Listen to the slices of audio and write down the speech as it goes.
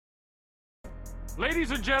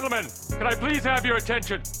Ladies and gentlemen, can I please have your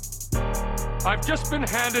attention? I've just been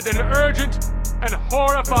handed an urgent and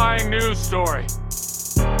horrifying news story.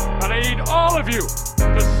 And I need all of you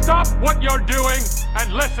to stop what you're doing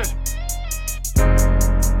and listen.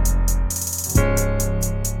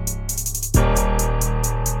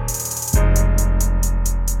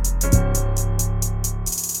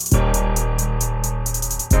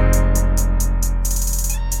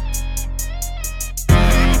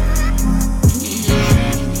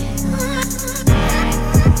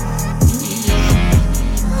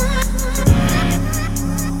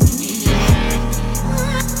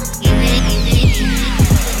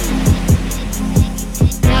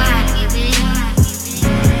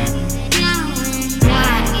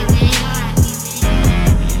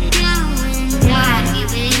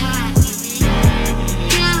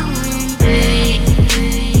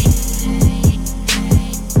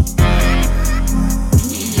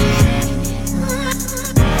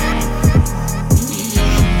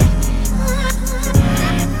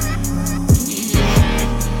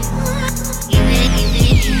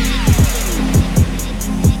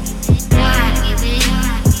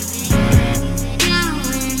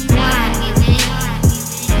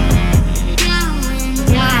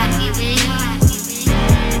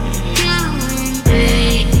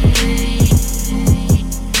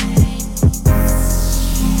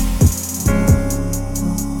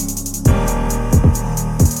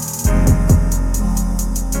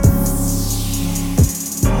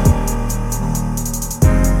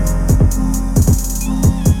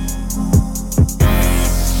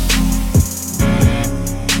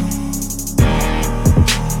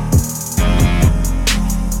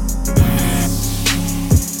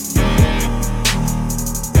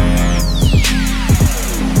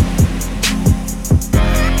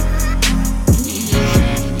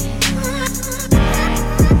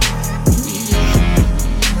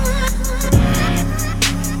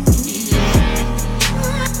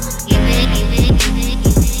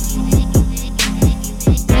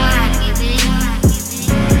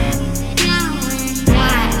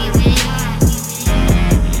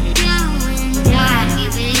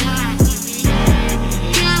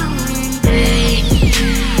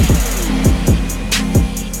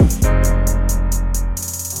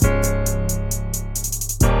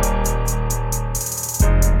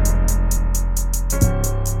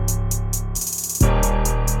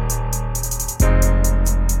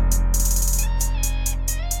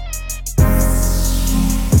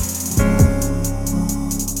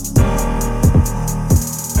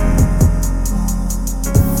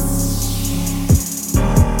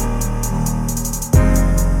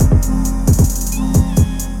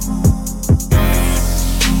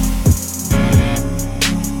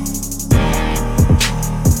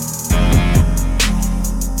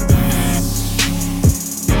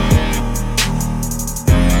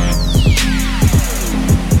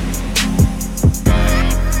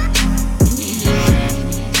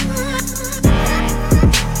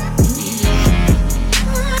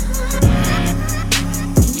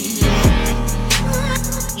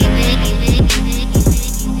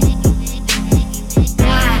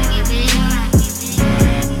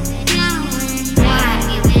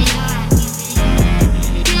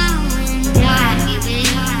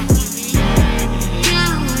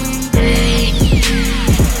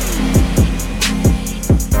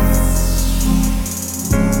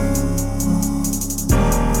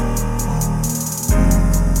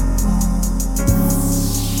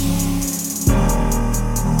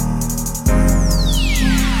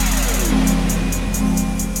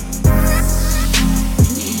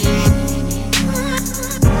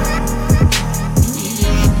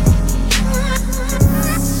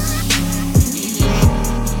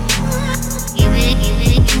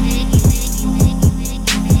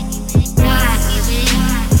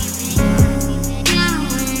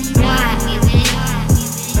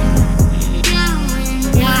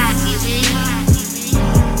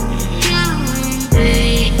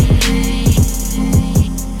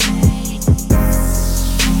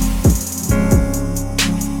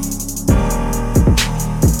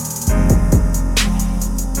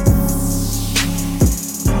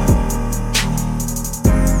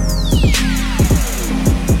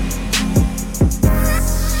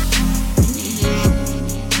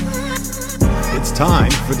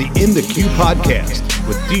 time for the In the Queue podcast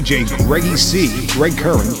with DJ Greggy C, Greg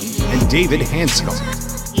Curran, and David Hanscom.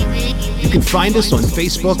 You can find us on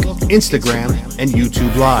Facebook, Instagram, and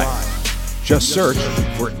YouTube Live. Just search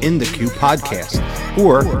for In the Queue podcast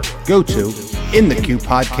or go to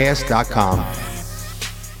inthequeuepodcast.com.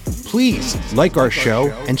 Please like our show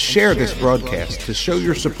and share this broadcast to show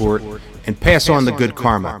your support and pass on the good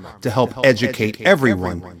karma to help educate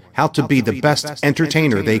everyone how to be the best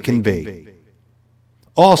entertainer they can be.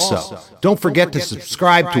 Also, don't forget to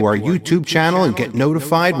subscribe to our YouTube channel and get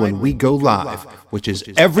notified when we go live, which is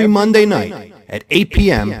every Monday night at 8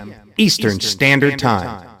 p.m. Eastern Standard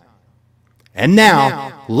Time. And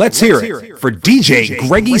now, let's hear it for DJ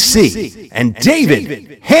Greggy C. and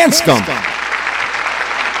David Hanscom.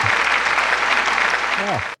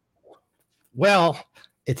 Well,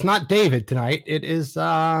 it's not David tonight. It is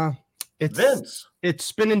it's Vince. It's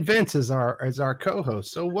Spinning Vince as our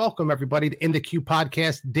co-host. So welcome everybody to In the Q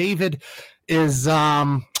podcast. David is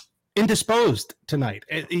indisposed tonight.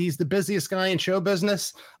 He's the busiest guy in show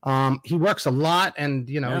business. He works a lot, and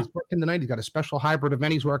he's working tonight. He's got a special hybrid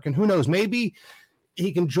event he's working. Who knows? Maybe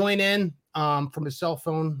he can join in from his cell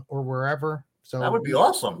phone or wherever. So that would be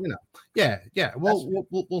awesome. Yeah.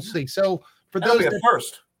 We'll see. So That'll be a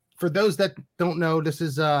first. For those that don't know, this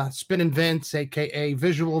is Spinning Vince, aka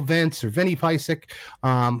Visual Vince or Vinny Pisick.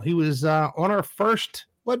 He was on our first.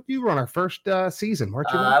 You were on our first season, weren't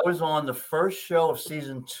you? I was on the first show of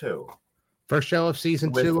season 2. First show of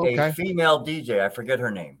season with 2. Okay. A female DJ. I forget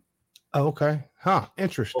her name. Oh, okay. Huh.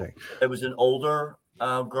 Interesting. It was an older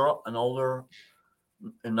girl,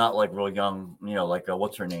 and not like real young.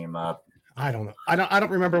 What's her name? I don't know. I don't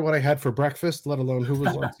remember what I had for breakfast, let alone who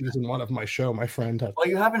was on season 1 of my show. My friend. Well,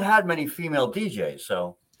 you haven't had many female DJs,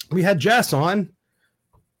 so we had Jess on.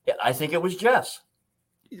 Yeah, I think it was Jess.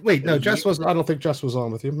 Wait, no, Jess was. I don't think Jess was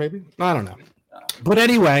on with you. Maybe I don't know. But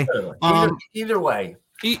anyway, either way,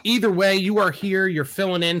 you are here. You're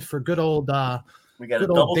filling in for good old. We got a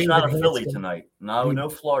double shot of Philly tonight. No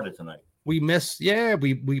Florida tonight. We miss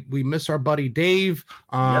our buddy Dave.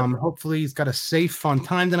 Hopefully he's got a safe, fun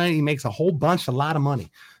time tonight. He makes a lot of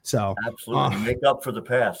money. So absolutely make up for the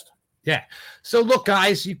past. Yeah. So look,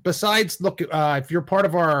 guys. If you're part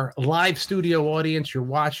of our live studio audience, you're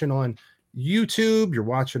watching on YouTube, you're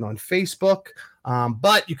watching on Facebook,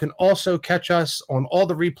 but you can also catch us on all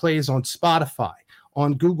the replays on Spotify,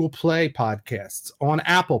 on Google Play Podcasts, on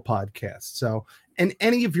Apple Podcasts. So, and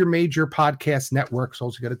any of your major podcast networks,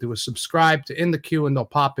 all you got to do is subscribe to In the Q, and they'll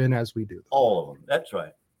pop in as we do. All of them. That's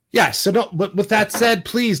right. Yeah. So, but with that said,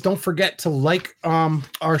 please don't forget to like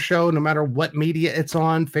our show, no matter what media it's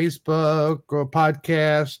on, Facebook or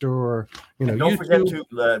podcast or don't YouTube. Forget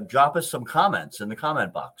to drop us some comments in the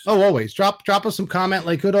comment box. Oh, always drop us some comment,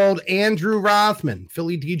 like good old Andrew Rothman,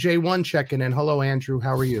 Philly DJ1 checking in. Hello, Andrew.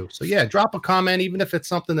 How are you? So yeah, drop a comment, even if it's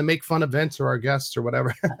something to make fun of Vince or our guests or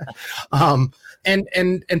whatever. And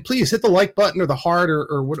please hit the like button or the heart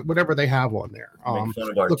or whatever they have on there. Make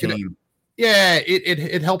fun of our team. Yeah,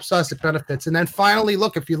 it helps us. It benefits. And then finally,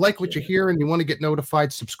 look, if you like what you hear and you want to get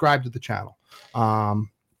notified, subscribe to the channel.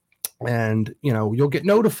 And you'll get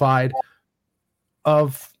notified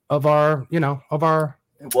of our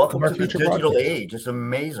welcome to the digital age. It's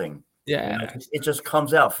amazing. Yeah. It just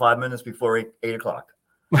comes out 5 minutes before 8 o'clock.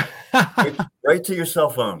 right to your cell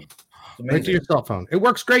phone. Right to your cell phone. It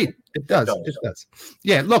works great. It does. It does.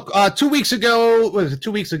 Yeah. Look, 2 weeks ago, was it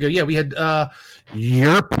 2 weeks ago? Yeah, we had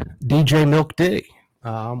Yerp DJ Milk D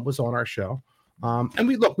was on our show. And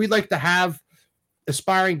we like to have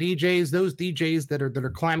aspiring DJs, those DJs that are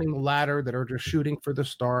climbing the ladder, that are just shooting for the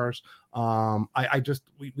stars.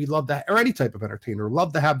 We love that, or any type of entertainer.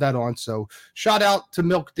 Love to have that on. So shout out to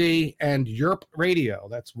Milk D and Yerp Radio.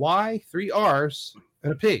 That's Y, 3 R's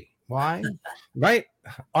and a P. Why? Right?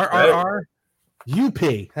 RRR UP.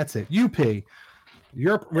 That's it. UP.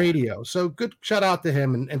 Yerp Radio. So good shout out to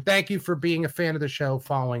him, and thank you for being a fan of the show,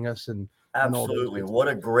 following us, and absolutely. What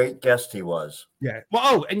a great guest he was. Yeah.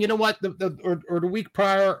 Well, and you know what? The week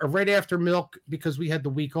prior, or right after Milk, because we had the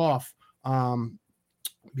week off,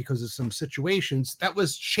 because of some situations. That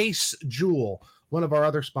was Chase Jewel, one of our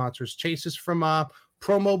other sponsors. Chase is from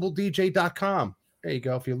ProMobileDJ.com. There you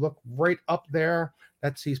go. If you look right up there,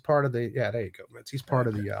 he's part of the. Yeah, there you go. He's part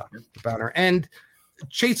of the banner. And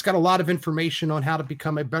Chase got a lot of information on how to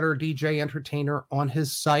become a better DJ entertainer on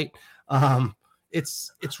his site.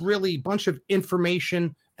 It's really a bunch of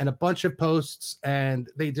information and a bunch of posts, and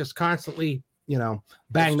they just constantly,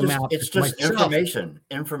 bang them out. It's just information.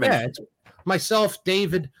 Yeah, myself,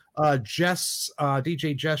 David, Jess,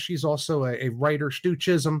 DJ Jess. She's also a writer. Stu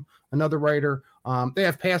Chisholm, another writer. They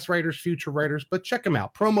have past writers, future writers, but check them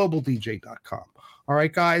out. ProMobileDJ.com. All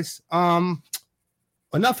right, guys.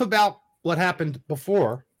 Enough about what happened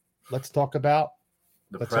before. Let's talk about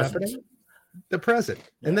what's happening. The present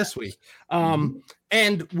in this week. And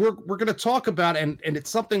we're going to talk about, and it's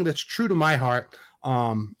something that's true to my heart.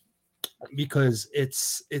 because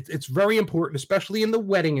it's very important, especially in the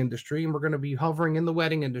wedding industry, and we're going to be hovering in the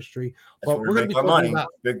wedding industry. That's But where we're we going to make be our talking money, about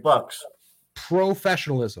big bucks.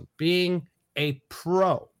 professionalism, being a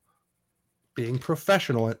pro, being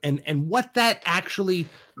professional, and what that actually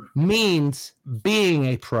means, being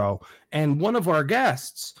a pro. And one of our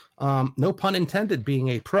guests, no pun intended, being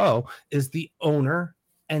a pro, is the owner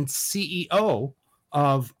and CEO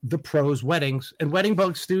of the Pros Weddings and Wedding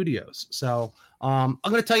Bug Studios. So I'm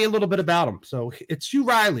going to tell you a little bit about him. So it's Hugh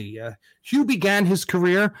Riley. Hugh began his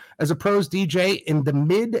career as a pros DJ in the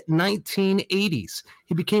mid 1980s.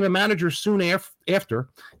 He became a manager soon after,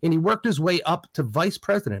 and he worked his way up to vice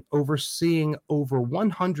president, overseeing over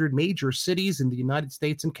 100 major cities in the United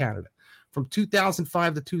States and Canada. From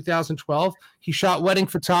 2005 to 2012, he shot wedding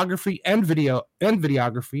photography and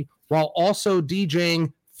videography while also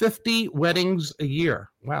DJing 50 weddings a year.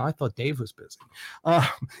 Wow, I thought Dave was busy.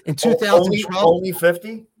 In 2012, only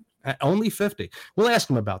 50? Only 50. We'll ask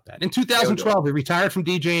him about that. In 2012, he retired from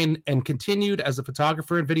DJing and continued as a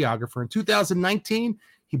photographer and videographer. In 2019,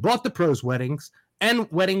 he bought the Pros Weddings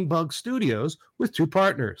and Wedding Bug Studios with two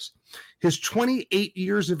partners. His 28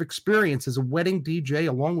 years of experience as a wedding DJ,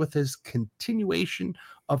 along with his continuation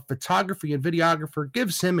of photography and videographer,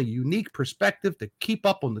 gives him a unique perspective to keep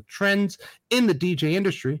up on the trends in the DJ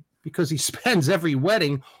industry, because he spends every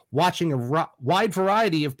wedding watching a wide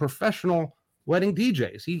variety of professional wedding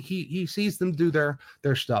DJs. He sees them do their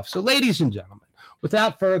stuff. So, ladies and gentlemen,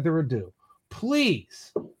 without further ado,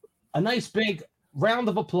 please, a nice big round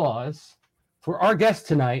of applause for our guest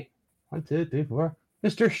tonight. 1, 2, 3, 4,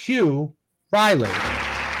 Mr. Hugh Riley.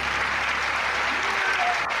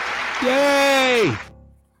 Yay!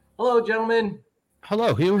 Hello, gentlemen.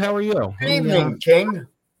 Hello, Hugh. How are you? Good evening, King.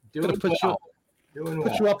 Doing put well.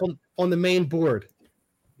 Put you up on the main board.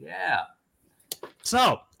 Yeah.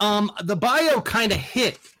 So, the bio kind of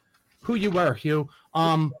hit who you were, Hugh.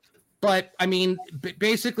 But I mean,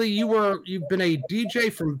 basically, you've been a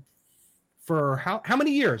DJ for how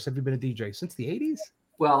many years have you been a DJ? Since the 80s?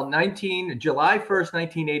 Well, July 1st,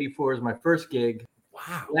 1984 is my first gig.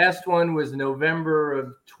 Wow. Last one was November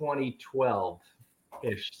of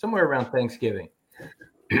 2012-ish, somewhere around Thanksgiving.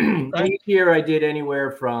 Each year I did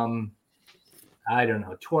anywhere from, I don't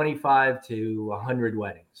know, 25 to 100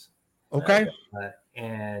 weddings. Okay.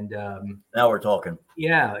 Now we're talking.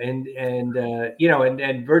 Yeah, and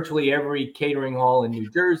virtually every catering hall in New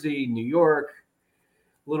Jersey, New York,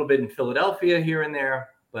 a little bit in Philadelphia here and there,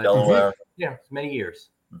 but Delaware. Yeah, it's many years.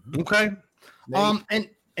 Okay.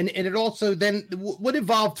 And it also then, what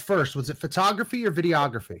evolved first? Was it photography or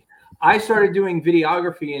videography? I started doing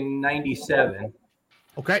videography in '97.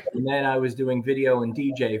 Okay. And then I was doing video and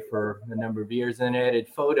DJ for a number of years, and added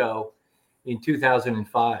photo in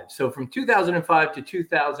 2005. So from 2005 to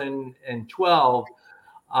 2012,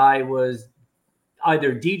 I was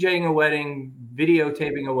either DJing a wedding,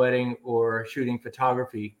 videotaping a wedding, or shooting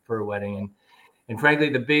photography for a wedding. And frankly,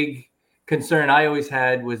 the big concern I always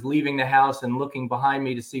had was leaving the house and looking behind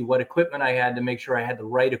me to see what equipment I had to make sure I had the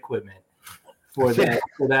right equipment for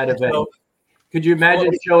that event. Could you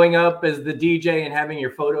imagine showing up as the DJ and having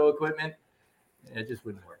your photo equipment? It just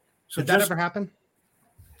wouldn't work. So did that ever happen?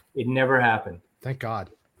 It never happened. Thank God.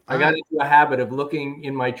 I got into a habit of looking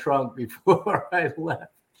in my trunk before I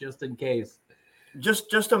left, just in case.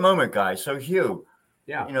 Just a moment, guys. So Hugh,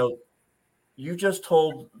 Yeah. You just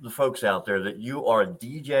told the folks out there that you are a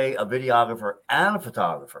DJ, a videographer, and a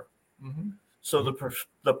photographer. Mm-hmm. So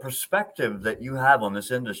the perspective that you have on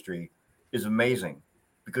this industry is amazing,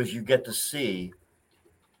 because you get to see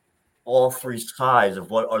all three sides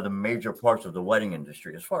of what are the major parts of the wedding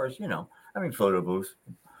industry, as far as, photo booth,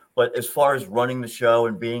 but as far as running the show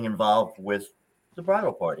and being involved with the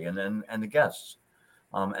bridal party and the guests.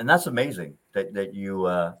 And that's amazing that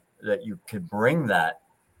you could bring that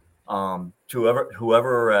to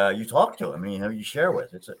whoever you talk to. I mean, you share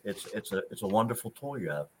with. It's a wonderful tool you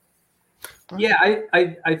have. Yeah,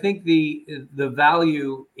 I think the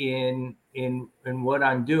value in what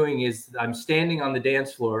I'm doing is I'm standing on the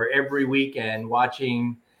dance floor every weekend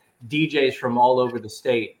watching DJs from all over the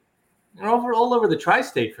state, and all over the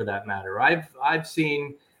tri-state for that matter. I've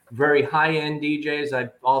seen very high-end DJs.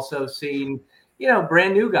 I've also seen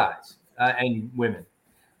brand new guys and women.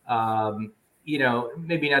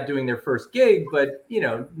 Maybe not doing their first gig, but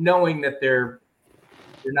knowing that they're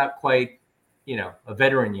not quite a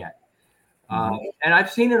veteran yet. And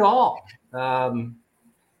I've seen it all. The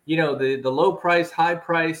low price, high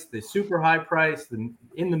price, the super high price, the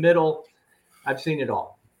in the middle. I've seen it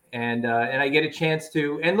all, and I get a chance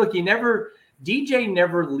to. And look, DJ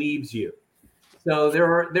never leaves you. So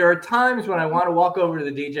there are times when I want to walk over to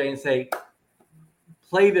the DJ and say,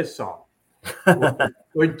 play this song,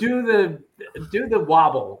 or do the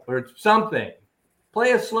wobble or something.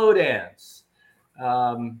 Play a slow dance.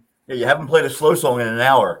 Yeah, you haven't played a slow song in an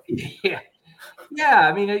hour. Yeah.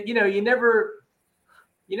 I mean, you never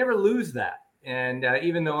lose that. And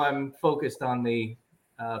even though I'm focused on the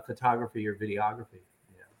photography or videography,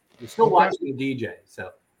 you're still watching the DJ.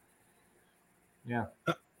 So, yeah.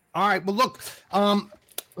 All right. Well, look,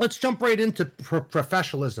 let's jump right into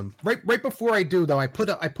professionalism. Right before I do, though, I put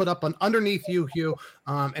up an underneath you, Hugh,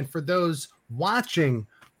 and for those watching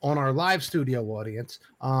on our live studio audience,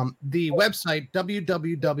 the website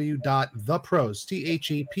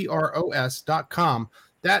www.thepros.com.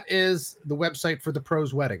 That is the website for the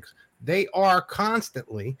Pros Weddings. They are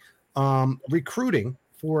constantly recruiting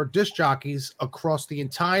for disc jockeys across the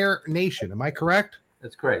entire nation. Am I correct?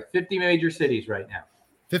 That's correct. 50 major cities right now.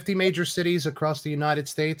 50 major cities across the United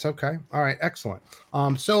States. Okay. All right. Excellent.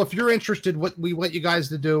 So if you're interested, what we want you guys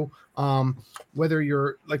to do, whether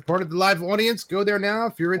you're like part of the live audience, go there now.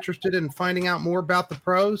 If you're interested in finding out more about the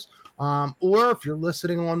Pros, or if you're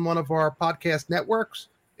listening on one of our podcast networks,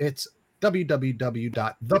 it's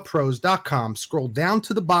www.thepros.com. Scroll down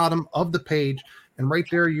to the bottom of the page, and right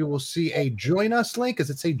there you will see a join us link.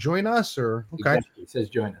 Does it say join us or okay? Exactly. It says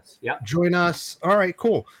join us. Yeah. Join us. All right,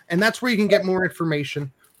 cool. And that's where you can get more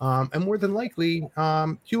information. And more than likely,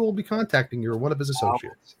 Hugh will be contacting you or one of his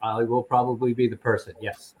associates. I will probably be the person.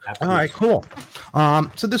 Yes. Absolutely. All right, cool.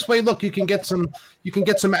 So this way, look, you can get some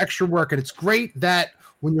extra work, and it's great that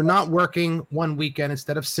when you're not working one weekend,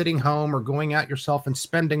 instead of sitting home or going out yourself and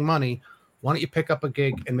spending money, why don't you pick up a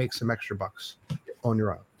gig and make some extra bucks on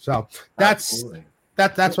your own? So that's what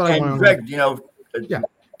I want. Greg,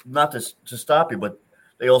 not to stop you, but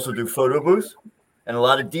they also do photo booth. And a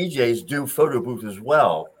lot of DJs do photo booth as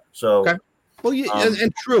well. So, okay. Well, yeah,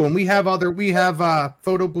 and true. And we have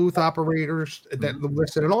photo booth operators that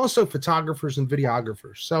listed, and also photographers and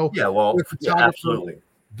videographers. So, absolutely.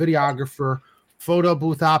 Videographer, photo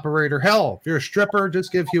booth operator. Hell, if you're a stripper,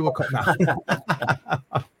 just give Hugh a call. No.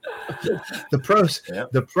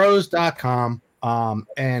 The pros.com.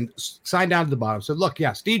 And sign down to the bottom. So, look,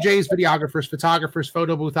 yes, DJs, videographers, photographers,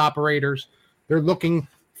 photo booth operators. They're looking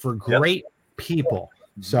for great people.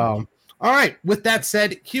 So, all right. With that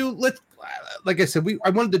said, Hugh, like I said,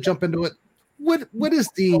 I wanted to jump into it. What is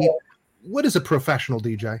a professional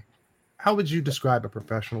DJ? How would you describe a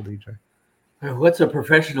professional DJ? What's a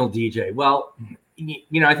professional DJ? Well,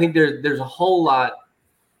 I think there's a whole lot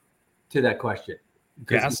to that question.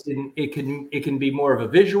 Yes. It can be more of a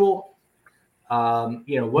visual. What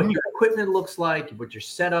your equipment looks like, what your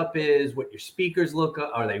setup is, what your speakers look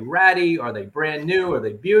like. Are they ratty? Are they brand new? Are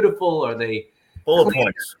they beautiful? Are they bullet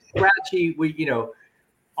points? Scratchy?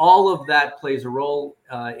 All of that plays a role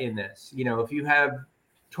in this. If you have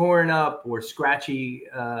torn up or scratchy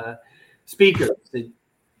speakers, it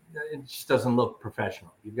just doesn't look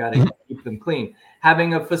professional. You've got to keep them clean.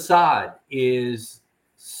 Having a facade is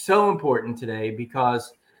so important today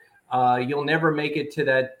because you'll never make it to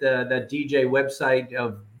that DJ website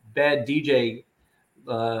of bad DJ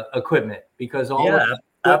equipment because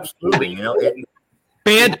absolutely.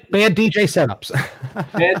 Bad DJ setups.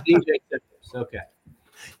 Bad DJ setups. Okay.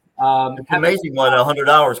 It's amazing what 100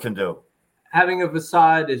 hours can do. Having a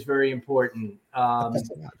facade is very important.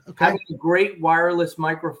 Having a great wireless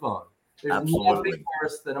microphone. There's nothing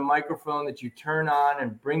worse than a microphone that you turn on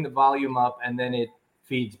and bring the volume up and then it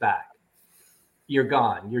feeds back. You're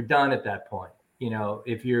gone. You're done at that point.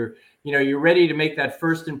 If you're ready to make that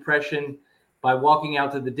first impression by walking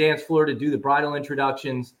out to the dance floor to do the bridal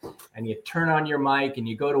introductions, and you turn on your mic and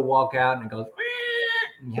you go to walk out and it goes,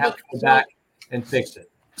 and you have to go back and fix it.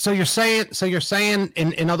 So you're saying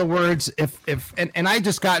in other words, if I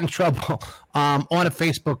just got in trouble on a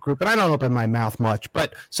Facebook group, and I don't open my mouth much,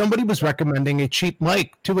 but somebody was recommending a cheap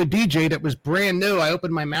mic to a DJ that was brand new. I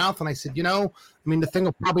opened my mouth and I said, the thing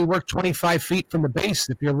will probably work 25 feet from the base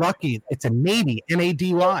if you're lucky. It's a Nady,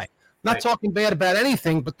 N-A-D-Y. Not talking bad about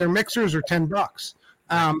anything, but their mixers are $10,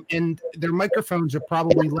 and their microphones are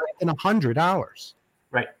probably less than $100.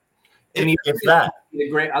 Right. If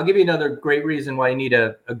I'll give you another great reason why you need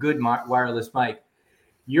a good wireless mic.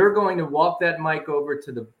 You're going to walk that mic over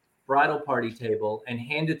to the bridal party table and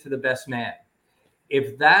hand it to the best man.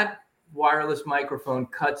 If that wireless microphone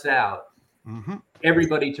cuts out,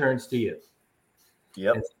 everybody turns to you.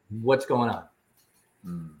 Yep. What's going on?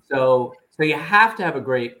 So you have to have a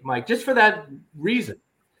great mic just for that reason.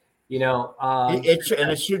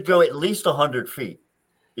 It should go at least 100 feet.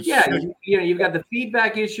 You've got the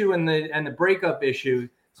feedback issue and the breakup issue,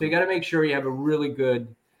 so you got to make sure you have a really good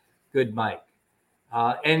mic.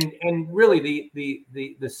 And really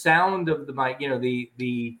the sound of the mic,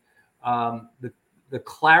 the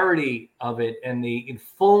clarity of it and the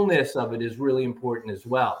fullness of it is really important as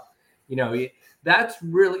well. That's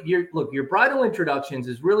really your bridal introductions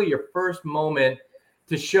is really your first moment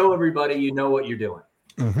to show everybody what you're doing.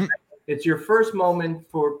 Mm-hmm. It's your first moment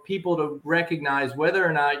for people to recognize whether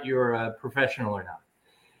or not you're a professional or not.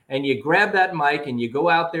 And you grab that mic and you go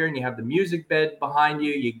out there and you have the music bed behind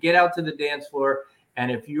you. You get out to the dance floor.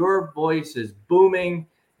 And if your voice is booming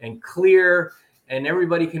and clear and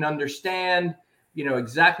everybody can understand,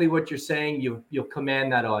 exactly what you're saying, you'll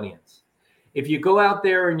command that audience. If you go out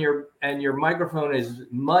there and your microphone is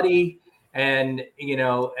muddy and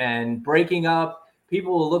breaking up,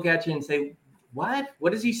 people will look at you and say, what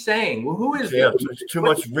is he saying? Well, who is too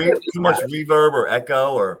much reverb or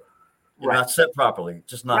echo, or you're not set properly,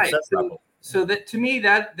 just not set properly. So that, to me,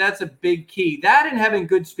 that's a big key. That and having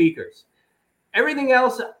good speakers. Everything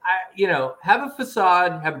else, have a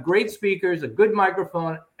facade, have great speakers, a good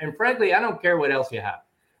microphone, and frankly, I don't care what else you have.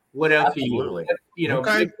 What else Absolutely.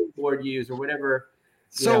 board you use or whatever.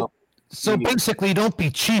 So basically, don't be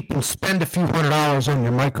cheap and spend a few $100s on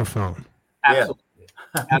your microphone. Absolutely.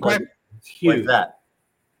 Yeah. Absolutely. It's huge. Like that.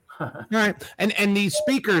 All right. And these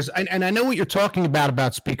speakers, and I know what you're talking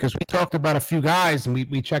about speakers. We talked about a few guys and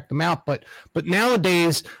we checked them out, but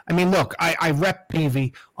nowadays, I mean, look, I rep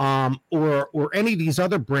Peavey, or any of these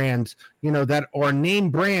other brands, that are name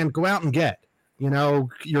brand, go out and get, your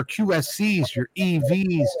QSCs, your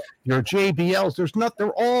EVs, your JBLs.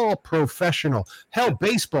 They're all professional. Hell,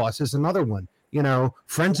 Bass Boss is another one,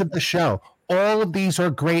 friends of the show. All of these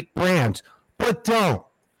are great brands, but don't,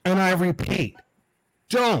 and I repeat,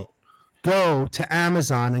 don't go to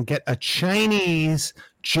Amazon and get a Chinese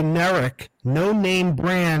generic no-name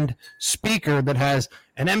brand speaker that has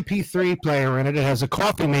an MP3 player in it. It has a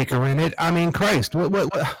coffee maker in it. I mean, Christ, what?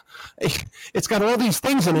 It's got all these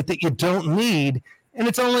things in it that you don't need, and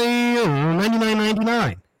it's only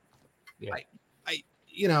 $99.99. Yeah.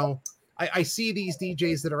 I see these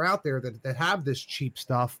DJs that are out there that have this cheap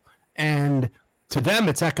stuff, and to them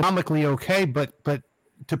it's economically okay, but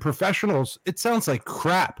to professionals, it sounds like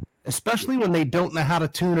crap, especially when they don't know how to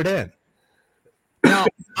tune it in. Now,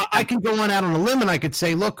 I can go out on a limb and I could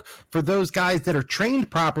say, look, for those guys that are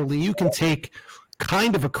trained properly, you can take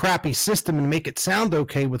kind of a crappy system and make it sound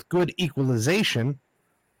okay with good equalization,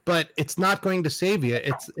 but it's not going to save you.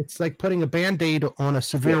 It's like putting a Band-Aid on a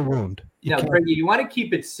severe wound. Greggy, you want to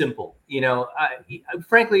keep it simple.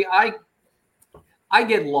 Frankly, I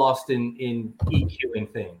get lost in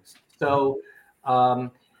EQing things. So,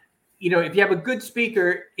 if you have a good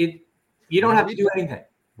speaker, you don't have to do anything.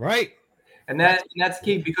 Right. And that's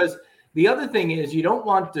key, because the other thing is you don't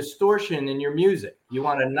want distortion in your music. You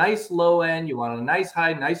want a nice low end, you want a nice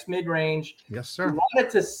high, nice mid range. Yes, sir. You want it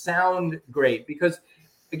to sound great, because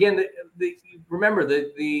again, remember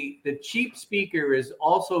the cheap speaker is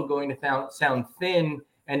also going to sound thin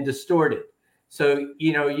and distorted. So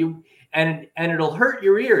and it'll hurt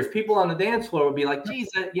your ears. People on the dance floor will be like, geez,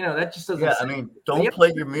 that just doesn't. Yeah, I mean, don't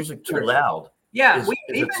play your music too loud. Yeah,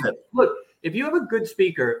 look, if you have a good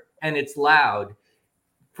speaker and it's loud,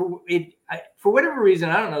 for whatever reason,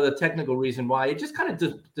 I don't know the technical reason why, it just kind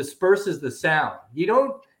of disperses the sound. You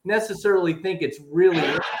don't necessarily think it's really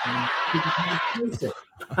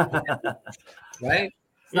right?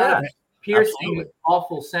 It's not a piercing,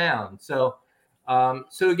 awful sound. So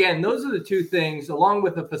again, those are the two things, along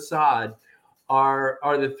with the facade, are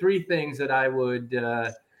the three things that I would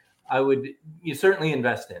certainly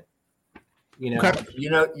invest in. Okay.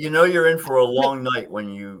 You're in for a long night when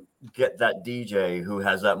you get that DJ who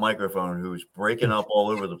has that microphone, who's breaking up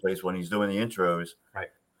all over the place when he's doing the intros. Right.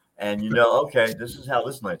 And okay, this is how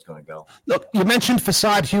this night's going to go. Look, you mentioned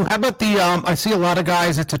facade, Hugh. How about the? I see a lot of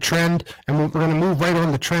guys. It's a trend, and we're going to move right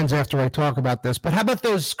on the trends after I talk about this. But how about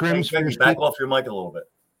those scrims? Hey, back off your mic a little bit.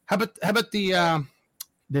 How about the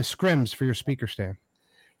scrims for your speaker stand?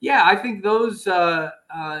 Yeah, I think those are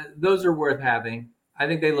worth having. I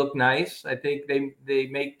think they look nice. I think they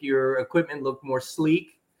make your equipment look more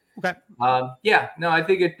sleek. Okay. I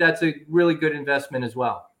think that's a really good investment as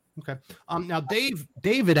well. Okay. Now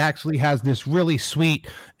David actually has this really sweet,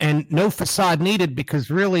 and no facade needed, because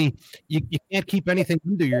really you can't keep anything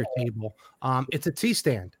under your table. It's a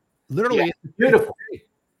T-stand. Literally, it's beautiful.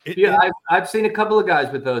 I've seen a couple of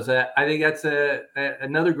guys with those. I think that's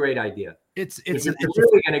another great idea. If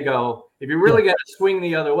you're really going to swing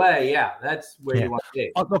the other way, that's where you want to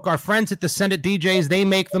be. Look, our friends at the Senate DJs, they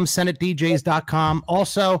make them, SenateDJs.com.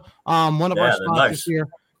 Also, one of our sponsors here,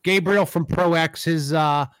 Gabriel from ProX,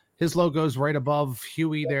 His logo is right above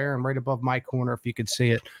Huey there and right above my corner, if you could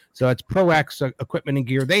see it. So it's Pro-X Equipment and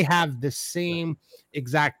Gear. They have the same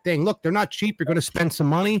exact thing. Look, they're not cheap. You're going to spend some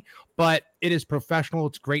money, but it is professional.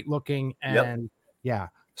 It's great looking. And yeah.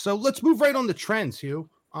 So let's move right on to trends, Hugh.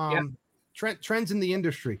 Trends in the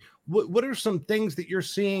industry. What are some things that you're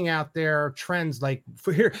seeing out there? Trends like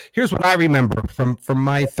here's what I remember from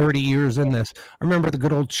my 30 years in this. I remember the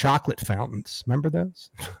good old chocolate fountains. Remember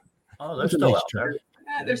those? Oh, they're still out there.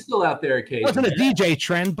 Yeah, they're still out there occasionally. It wasn't a DJ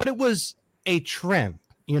trend, but it was a trend.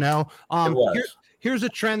 You know, here's a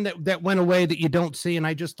trend that went away that you don't see, and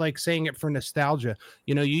I just like saying it for nostalgia.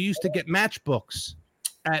 You know, you used to get matchbooks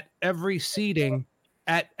at every seating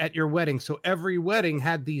at your wedding. So every wedding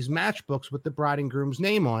had these matchbooks with the bride and groom's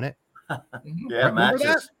name on it. Yeah, matches.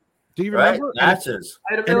 That? Do you remember? Right? Matches.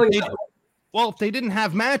 I had a million. Well, if they didn't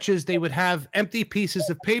have matches, they would have empty pieces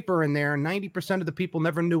of paper in there, and 90% of the people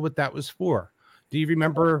never knew what that was for. Do you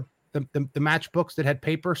remember the matchbooks that had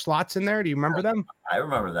paper slots in there? Do you remember them? I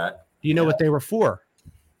remember that. Do you know what they were for?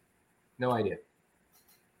 No idea.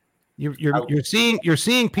 You're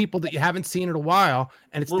seeing people that you haven't seen in a while,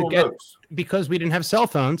 and it's because we didn't have cell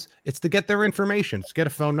phones. It's to get their information. It's get a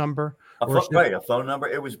phone number. A phone number.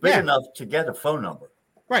 It was big enough to get a phone number.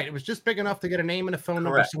 Right. It was just big enough to get a name and a phone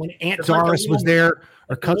number. Correct. So when Aunt Doris was there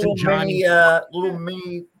or cousin Johnny, little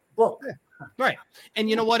mini book. Right. And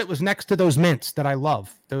you know what? It was next to those mints that I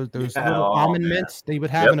love. Those little almond mints they would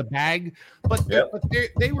have in a bag. But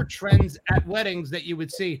they were trends at weddings that you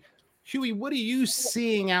would see. Huey, what are you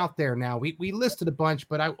seeing out there now? We listed a bunch,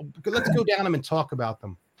 but let's go down them and talk about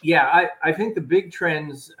them. Yeah, I think the big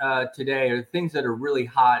trends today are things that are really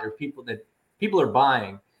hot, or people are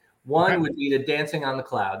buying. One would be the dancing on the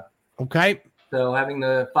cloud. Okay. So having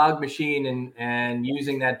the fog machine and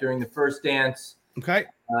using that during the first dance. Okay.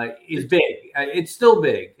 Is big. It's still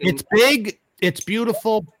big. It's big. It's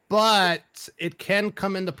beautiful, but it can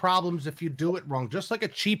come into problems if you do it wrong. Just like a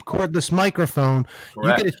cheap cordless microphone,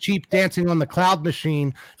 you get a cheap dancing on the cloud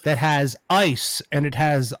machine that has ice and it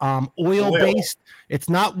has oil based. It's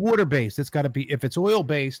not water based. It's got to be, if it's oil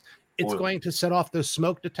based, it's going to set off those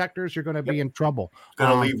smoke detectors. You're going to be in trouble.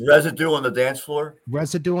 Going to leave residue on the dance floor.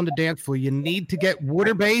 Residue on the dance floor. You need to get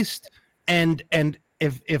water based, and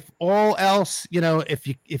if all else, you know, if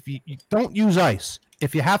you don't use ice.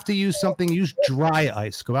 If you have to use something, use dry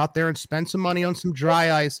ice. Go out there and spend some money on some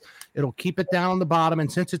dry ice. It'll keep it down on the bottom.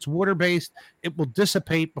 And since it's water-based, it will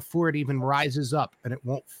dissipate before it even rises up, and it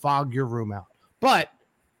won't fog your room out. But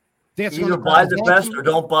either buy the best or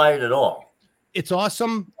don't buy it at all. It's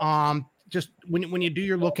awesome. Just when you do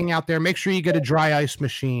your looking out there, make sure you get a dry ice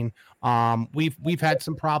machine. We've had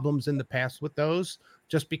some problems in the past with those,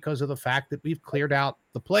 just because of the fact that we've cleared out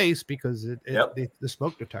the place because the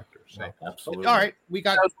smoke detectors. So. Absolutely. All right, we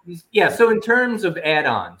got So in terms of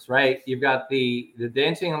add-ons, right? You've got the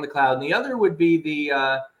dancing on the cloud, and the other would be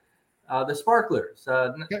the sparklers.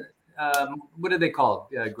 What are they called?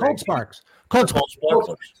 cold sparks. Cold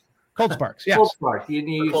sparks. Yes. Cold sparks.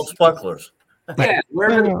 Cold sparklers. Yeah,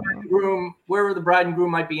 wherever the bride and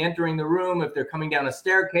groom might be entering the room, if they're coming down a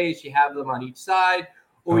staircase, you have them on each side.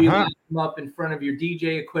 Or you light them up in front of your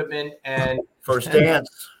DJ equipment and first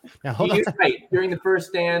dance. Now, hold on. Right, during the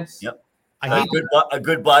first dance. Yep. A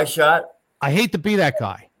good buy shot. I hate to be that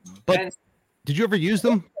guy, but did you ever use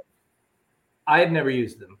them? I have never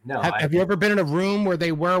used them. No. Have you ever been in a room where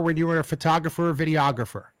they were when you were a photographer or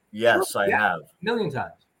videographer? Yes, I have. A million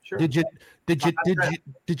times. Sure. Did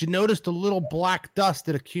you notice the little black dust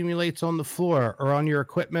that accumulates on the floor or on your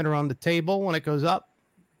equipment or on the table when it goes up?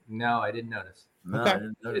 No, I didn't notice. No, okay.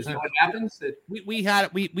 Is that what happens? We had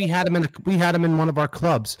them in one of our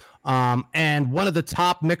clubs. And one of the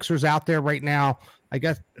top mixers out there right now, I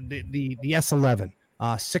guess the S11,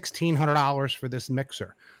 $1,600 for this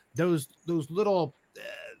mixer. Those little,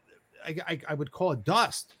 I would call it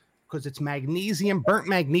dust because it's magnesium, burnt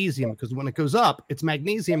magnesium. Because when it goes up, it's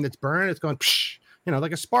magnesium that's burning. It's going, psh,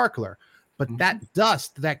 like a sparkler. But that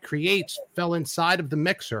dust that creates fell inside of the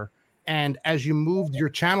mixer, and as you moved your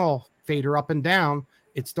channel fader up and down,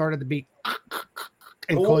 it started to be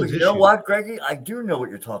and you know what, Greggy? I do know what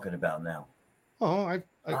you're talking about now. Oh,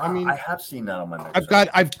 I mean, I have seen that on my mixer.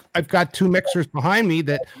 I've got two mixers behind me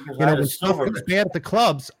that when stuff goes bad at the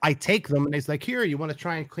clubs, I take them and it's like, here, you want to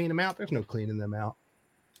try and clean them out? There's no cleaning them out.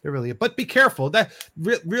 They're really, but be careful. That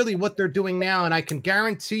really what they're doing now, and I can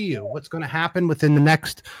guarantee you what's going to happen within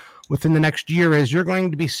the next year is you're going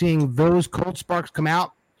to be seeing those cold sparks come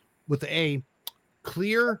out with a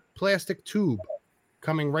clear plastic tube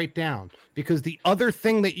coming right down, because the other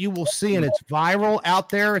thing that you will see, and it's viral out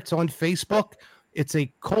there, it's on Facebook, It's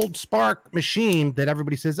a cold spark machine that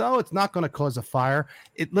everybody says, oh, it's not going to cause a fire.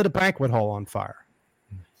 It lit a banquet hall on fire.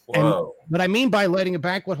 And what I mean by lighting a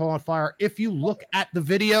banquet hall on fire, if you look at the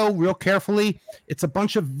video real carefully, it's a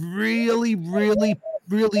bunch of really, really,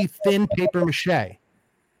 really thin paper mache.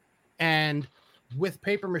 And with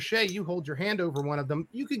paper mache, you hold your hand over one of them,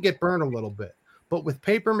 you could get burned a little bit. But with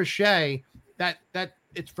paper mache, that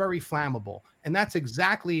it's very flammable. And that's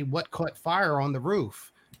exactly what caught fire on the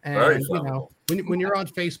roof. And you know, when you're on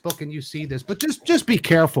Facebook and you see this, but just be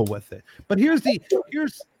careful with it. But here's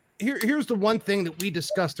the one thing that we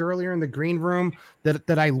discussed earlier in the green room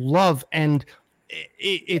that I love, and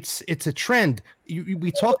it's a trend.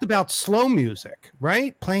 We talked about slow music,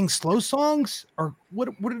 right? Playing slow songs, or what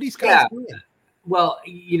are these guys doing? Well,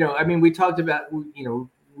 you know, I mean, we talked about, you know,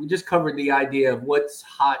 we just covered the idea of what's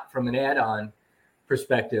hot from an add-on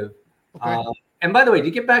perspective. Okay. And by the way, to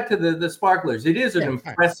get back to the sparklers, it is an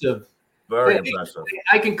impressive, very impressive.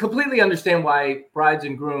 I can completely understand why brides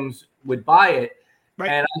and grooms would buy it. Right.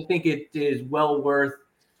 And I think it is well worth,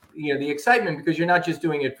 you know, the excitement, because you're not just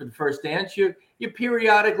doing it for the first dance. You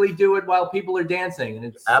periodically do it while people are dancing, and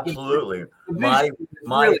it's absolutely, you know,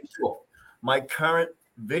 really cool. My current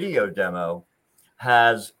video demo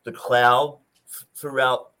has the cloud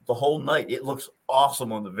throughout the whole night. It looks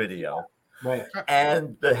awesome on the video, right?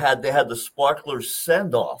 And they had the sparkler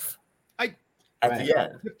send off at the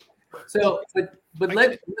end. So, but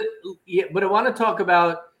I want to talk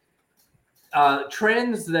about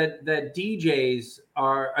trends that DJs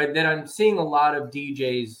that I'm seeing a lot of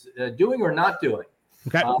DJs doing or not doing.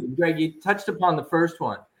 Okay, Greg, you touched upon the first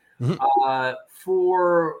one. Mm-hmm.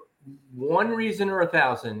 For one reason or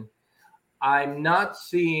 1,000, I'm not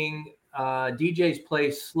seeing DJs play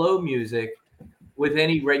slow music with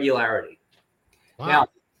any regularity. Wow. Now,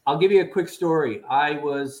 I'll give you a quick story. I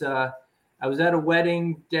was at a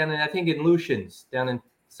wedding down in Lucian's down in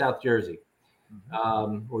South Jersey.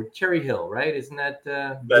 Or Cherry Hill, right? Isn't that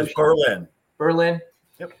that's Berlin? Berlin.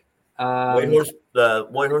 Yep.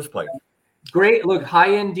 White Horse Pike. Great. Look,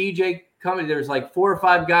 high-end DJ coming. There's like 4 or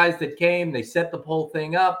 5 guys that came. They set the whole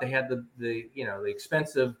thing up. They had the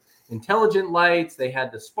expensive intelligent lights. They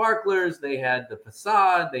had the sparklers. They had the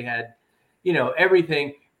facade. They had, you know,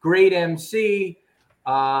 everything. Great MC.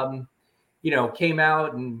 Came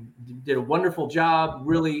out and did a wonderful job.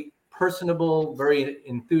 Really personable, very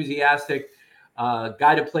enthusiastic.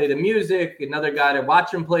 Guy to play the music, another guy to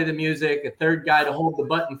watch him play the music, a third guy to hold the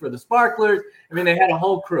button for the sparklers. I mean, they had a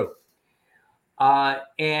whole crew.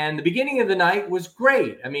 And the beginning of the night was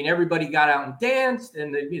great. I mean, everybody got out and danced,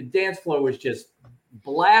 and the dance floor was just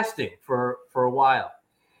blasting for a while.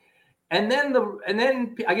 And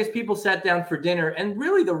then I guess people sat down for dinner, and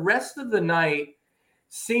really the rest of the night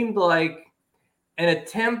seemed like an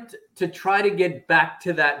attempt to try to get back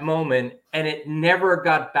to that moment, and it never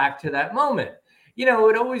got back to that moment. You know, it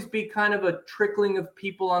would always be kind of a trickling of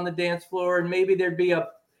people on the dance floor, and maybe there'd be a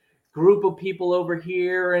group of people over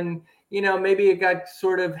here, and, you know, maybe it got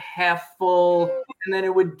sort of half full, and then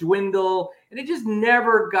it would dwindle, and it just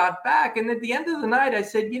never got back. And at the end of the night, I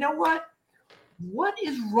said, you know what? What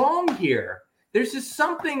is wrong here? There's just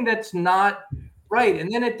something that's not right.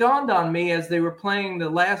 And then it dawned on me as they were playing the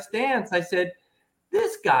last dance, I said,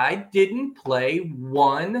 this guy didn't play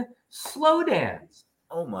one slow dance.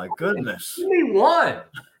 Oh my goodness! Give me one.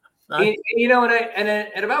 And, you know, and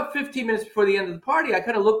at about 15 minutes before the end of the party, I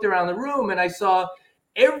kind of looked around the room and I saw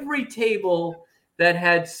every table that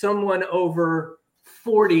had someone over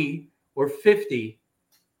 40 or 50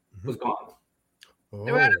 was gone. Oh.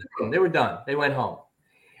 They were out of the room. They were done. They went home.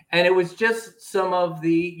 And it was just some of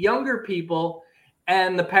the younger people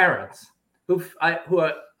and the parents who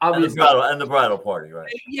are obviously and the bridal party,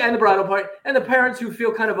 right? Yeah, and the bridal party, and the parents who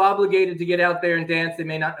feel kind of obligated to get out there and dance. They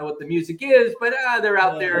may not know what the music is, but they're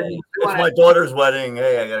out there. It's my daughter's wedding.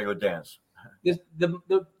 Hey, I gotta go dance.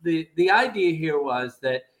 The idea here was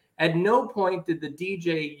that at no point did the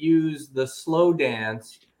DJ use the slow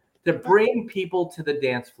dance to bring people to the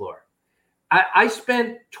dance floor. I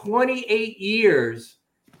spent 28 years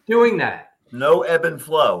doing that. No ebb and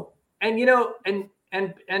flow. And you know, and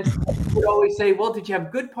would always say, well, did you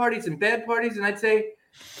have good parties and bad parties? And I'd say,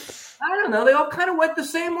 I don't know. They all kind of went the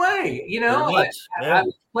same way. You know, I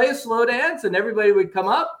would play a slow dance and everybody would come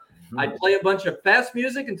up. Mm-hmm. I'd play a bunch of fast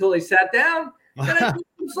music until they sat down. And I'd do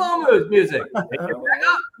some slow music. They'd get back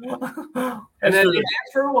up. And then they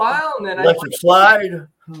dance for a while. And then I'd slide.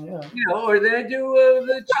 You know, or then I'd do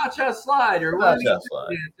the cha-cha slide or one of these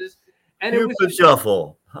dances. And it was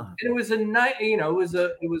shuffle. And it was a night, you know,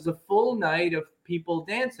 it was a full night of people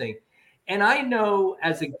dancing. And I know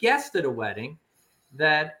as a guest at a wedding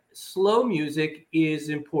that slow music is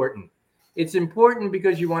important. It's important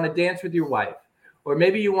because you want to dance with your wife, or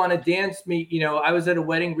maybe you want to dance I was at a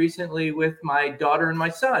wedding recently with my daughter and my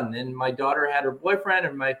son, and my daughter had her boyfriend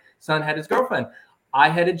and my son had his girlfriend. I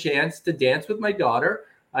had a chance to dance with my daughter.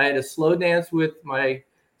 I had a slow dance with my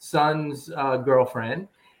son's girlfriend,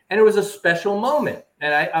 and it was a special moment.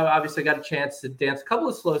 And I obviously got a chance to dance a couple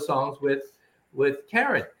of slow songs with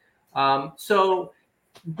Karen. So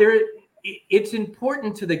it's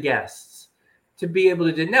important to the guests to be able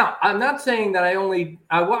to do. Now, I'm not saying that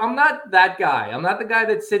I'm not that guy. I'm not the guy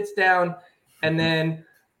that sits down and then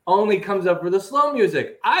only comes up for the slow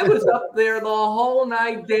music. I was up there the whole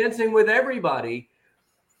night dancing with everybody,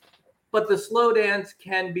 but the slow dance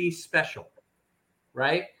can be special,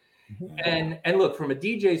 right? And look, from a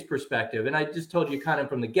DJ's perspective, and I just told you kind of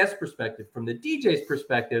from the guest perspective, from the DJ's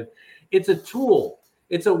perspective, it's a tool.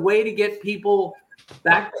 It's a way to get people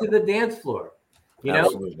back to the dance floor,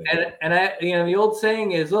 Absolutely. And I, the old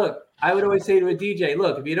saying is, look, I would always say to a DJ,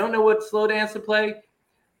 look, if you don't know what slow dance to play,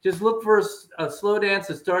 just look for a slow dance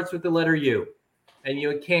that starts with the letter U, and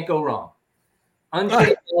you can't go wrong.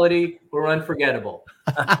 Unchanged melody or unforgettable.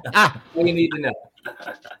 All you need to know.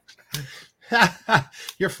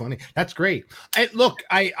 You're funny. That's great. I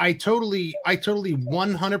totally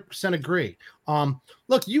 100% agree.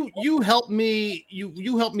 Look, you helped me.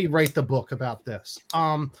 You helped me write the book about this.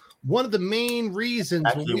 One of the main reasons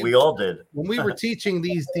Actually, we all did when we were teaching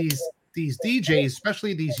these DJs,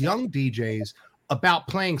 especially these young DJs, about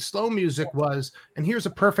playing slow music was, and here's a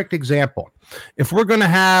perfect example. If we're going to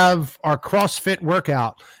have our CrossFit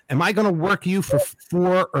workout, am I going to work you for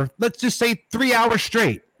 4 or let's just say 3 hours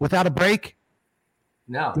straight without a break?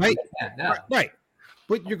 No, right? No. Right.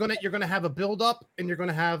 But you're gonna have a build up and you're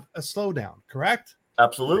gonna have a slowdown, correct?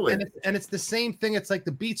 Absolutely. And it's the same thing. It's like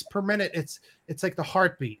the beats per minute. It's like the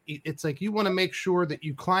heartbeat. It's like you want to make sure that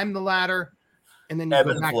you climb the ladder and then you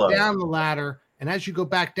go back down the ladder. And as you go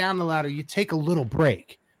back down the ladder, you take a little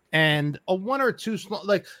break. And a 1 or 2 slow,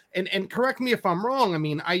 and correct me if I'm wrong. I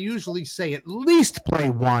mean, I usually say at least play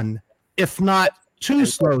 1, if not 2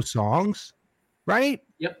 slow songs, right?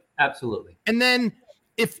 Yep, absolutely. And then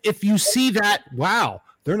if you see that, wow,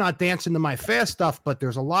 they're not dancing to my fast stuff, but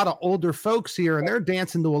there's a lot of older folks here and they're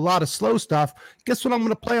dancing to a lot of slow stuff. Guess what I'm going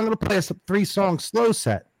to play? I'm going to play a 3-song slow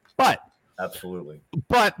set. But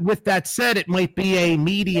with that said, it might be a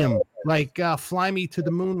medium, like Fly Me to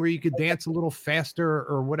the Moon, where you could dance a little faster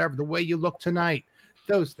or whatever, the way you look tonight,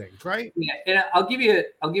 those things, right? Yeah, and I'll give you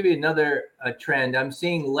another trend. I'm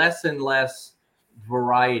seeing less and less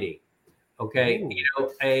variety. Okay, Ooh.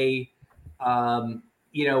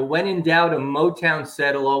 When in doubt, a Motown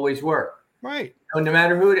set will always work. Right. No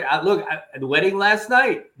matter who. Look, at the wedding last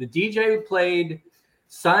night, the DJ played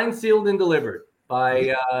 "Signed, Sealed, and Delivered"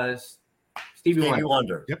 by Stevie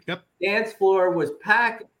Wonder. Yep. Dance floor was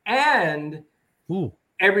packed, and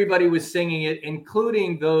everybody was singing it,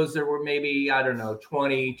 including those that were maybe,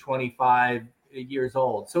 20, 25 years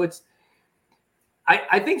old. So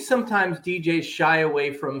I think sometimes DJs shy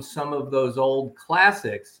away from some of those old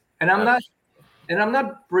classics, and I'm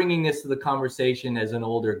not bringing this to the conversation as an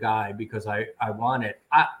older guy because I want it.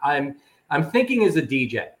 I'm thinking as a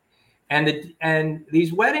DJ, and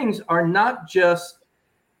these weddings are not just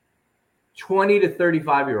 20 to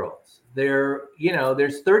 35 year olds.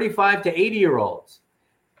 There's 35 to 80 year olds,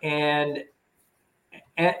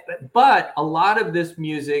 but a lot of this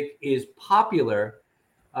music is popular.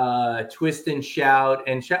 Twist and shout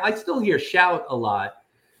and shout. I still hear shout a lot.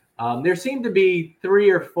 There seem to be 3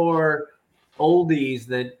 or 4 oldies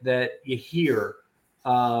that you hear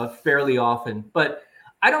fairly often, but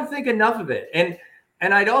I don't think enough of it.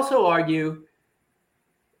 And I'd also argue,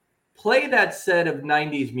 play that set of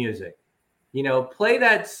 90s music. Play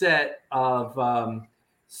that set of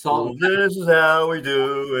Salt. Well, this is how we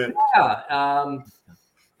do it. Yeah.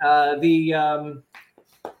 The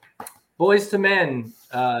Boys to Men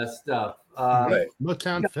stuff. Right.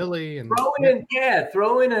 Motown Philly and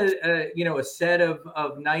throw in a set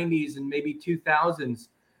of 90s and maybe 2000s.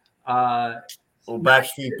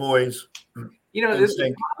 Backstreet Boys. There's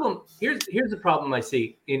a problem. Here's the problem I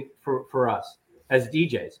see for us as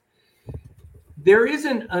DJs. There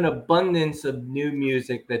isn't an abundance of new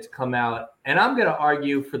music that's come out, and I'm going to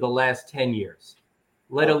argue for the last 10 years,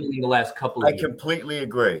 let alone the last couple of years. I completely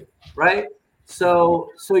agree. Right? So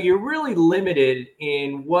you're really limited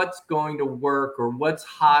in what's going to work or what's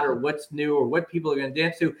hot or what's new or what people are going to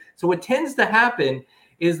dance to. So what tends to happen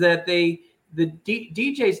is that the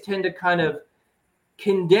DJs tend to kind of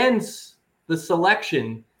condense the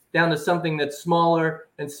selection down to something that's smaller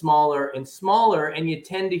and smaller and smaller, and you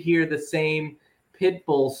tend to hear the same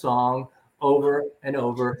Pitbull song over and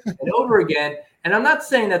over and over again. And I'm not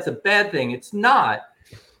saying that's a bad thing. It's not.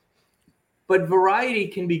 But variety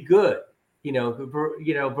can be good.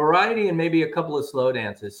 Variety and maybe a couple of slow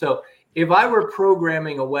dances. So if I were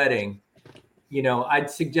programming a wedding, I'd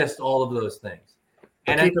suggest all of those things.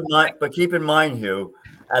 But keep in mind, Hugh,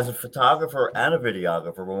 as a photographer and a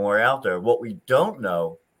videographer, when we're out there, what we don't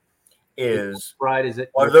know is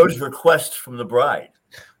are those requests from the bride.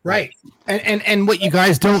 Right. And what you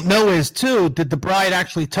guys don't know is, too, did the bride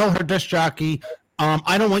actually tell her disc jockey,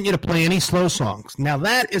 I don't want you to play any slow songs? Now,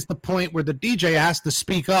 that is the point where the DJ has to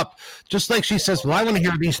speak up, just like she says, well, I want to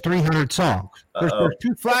hear these 300 songs. There's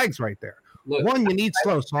two flags right there. Look, one, you need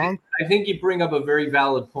slow song. I think you bring up a very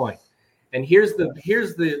valid point. And here's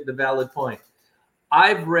the valid point.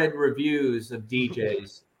 I've read reviews of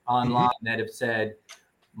DJs online that have said,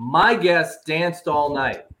 my guest danced all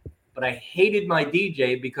night, but I hated my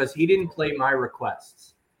DJ because he didn't play my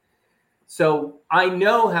requests. So I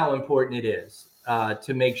know how important it is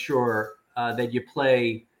to make sure that you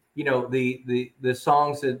play, the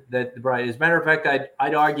songs that the bride. As a matter of fact,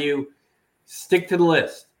 I'd argue, stick to the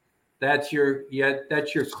list. That's your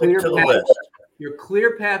clear path. Your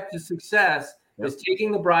clear path to success is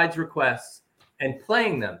taking the bride's requests and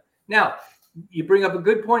playing them. Now, you bring up a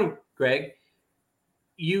good point, Greg.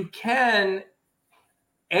 You can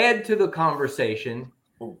add to the conversation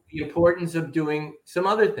the importance of doing some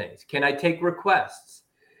other things. Can I take requests?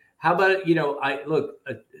 How about,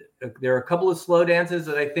 there are a couple of slow dances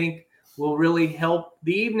that I think will really help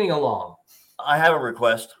the evening along. I have a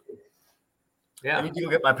request. Yeah. I need to go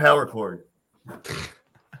get my power cord.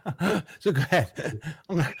 So go ahead.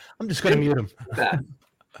 I'm just going to mute him.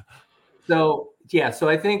 So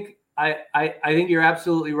I think you're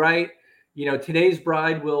absolutely right. Today's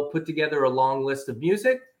bride will put together a long list of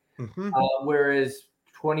music, whereas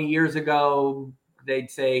 20 years ago they'd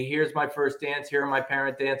say, "Here's my first dance. Here are my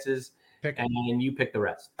parent dances." And you pick the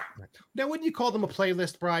rest. Right. Now, wouldn't you call them a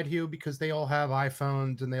playlist bride, Hugh? Because they all have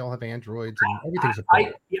iPhones and they all have Androids and everything's a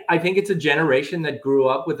playlist. I think it's a generation that grew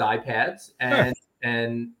up with iPads and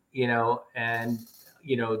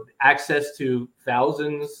access to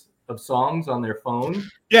thousands of songs on their phone.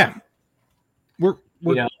 Yeah.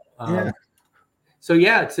 So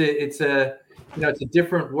yeah, it's a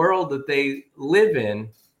different world that they live in.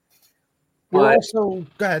 But also,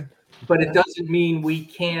 go ahead. But it doesn't mean we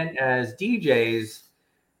can't, as DJs,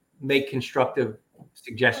 make constructive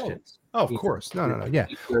suggestions. Oh, of course. No. Yeah.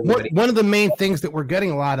 One of the main things that we're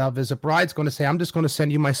getting a lot of is a bride's going to say, I'm just going to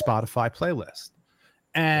send you my Spotify playlist.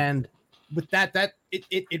 And with that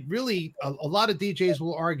it really, a lot of DJs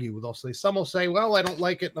will argue. They'll say, some will say, well, I don't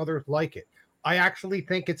like it, and others like it. I actually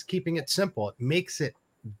think it's keeping it simple. It makes it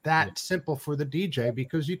that simple for the DJ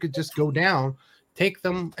because you could just go down, take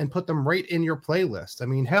them and put them right in your playlist. I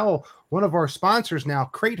mean, hell, one of our sponsors now,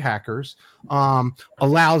 Crate Hackers,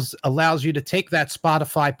 allows you to take that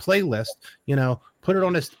Spotify playlist, put it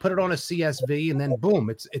on a CSV, and then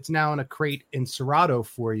boom, it's now in a crate in Serato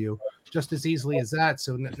for you, just as easily as that.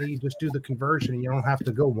 So you just do the conversion, and you don't have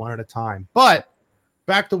to go one at a time. But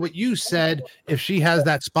back to what you said, if she has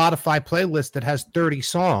that Spotify playlist that has 30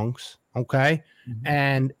 songs, okay,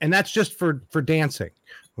 and that's just for dancing.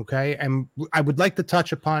 Okay, and I would like to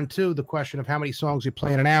touch upon, too, the question of how many songs you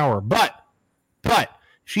play in an hour. But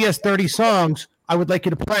she has 30 songs. I would like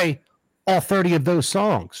you to play all 30 of those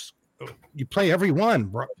songs. You play every one,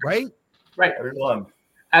 right? Right. Every one.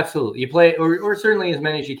 Absolutely. You play, or certainly as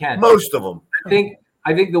many as you can. Most of them.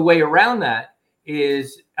 I think the way around that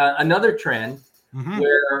is another trend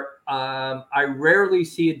where I rarely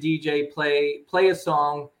see a DJ play a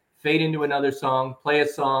song, fade into another song, play a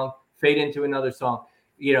song, fade into another song.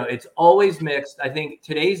 It's always mixed. I think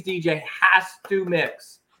today's DJ has to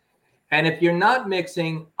mix. And if you're not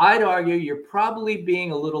mixing, I'd argue you're probably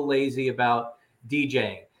being a little lazy about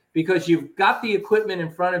DJing because you've got the equipment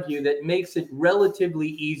in front of you that makes it relatively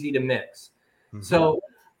easy to mix. So,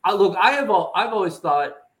 I've always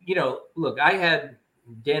thought, I had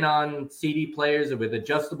Denon CD players with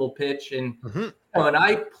adjustable pitch and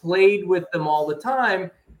I played with them all the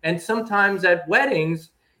time. And sometimes at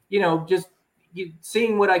weddings, just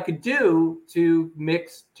seeing what I could do to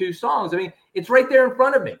mix two songs. I mean, it's right there in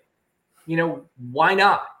front of me. Why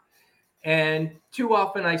not? And too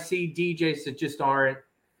often I see DJs that just aren't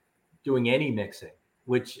doing any mixing,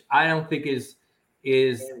 which I don't think is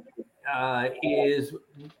I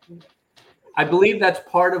believe that's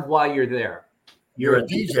part of why you're there. You're a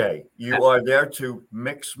DJ. You are there to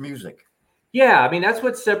mix music. Yeah, I mean that's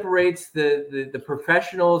what separates the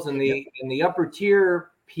professionals and the upper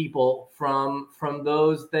tier people from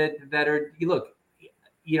those that are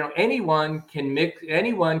anyone can mix,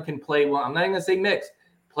 anyone can play one. I'm not even gonna say mix,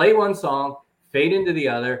 play one song, fade into the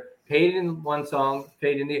other, fade in one song,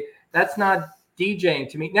 fade in the, that's not DJing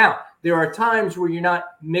to me. Now, there are times where you're not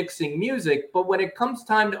mixing music, but when it comes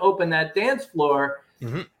time to open that dance floor,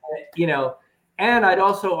 and I'd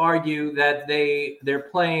also argue that they're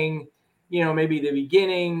playing, maybe the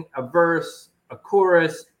beginning, a verse, a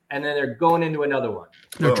chorus, and then they're going into another one.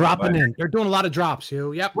 They're dropping in. They're doing a lot of drops,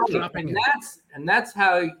 Hugh. Yep. Right. Dropping in. That's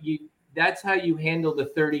how you handle the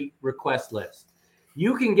 30 request list.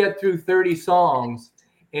 You can get through 30 songs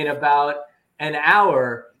in about an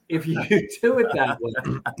hour if you do it that way.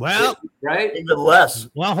 Well, right? Even less.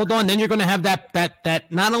 Well, hold on. Then you're going to have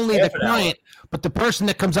that not only the client, but the person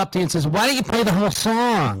that comes up to you and says, "Why don't you play the whole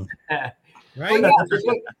song?" Right.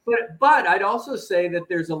 But I'd also say that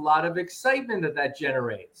there's a lot of excitement that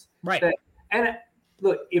generates. Right. And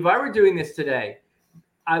look, if I were doing this today,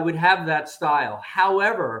 I would have that style.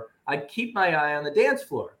 However, I'd keep my eye on the dance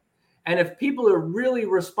floor. And if people are really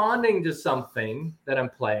responding to something that I'm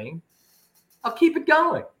playing, I'll keep it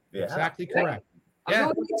going. Yeah. Exactly correct.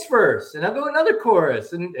 I'll go next verse, and I'll go another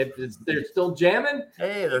chorus. And if they're still jamming,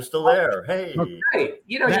 hey, they're still there. Hey, right?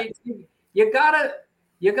 You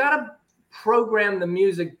gotta program the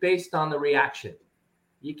music based on the reaction.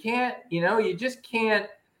 You can't, you just can't.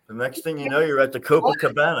 The next thing you know, you're at the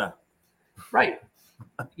Copacabana. Right.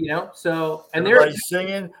 So and everybody's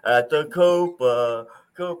singing at the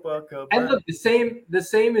Copacabana. And look, the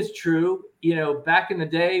same is true, back in the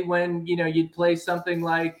day when, you'd play something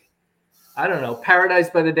like, I don't know, Paradise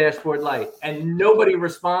by the Dashboard Light, and nobody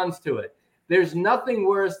responds to it. There's nothing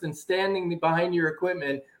worse than standing behind your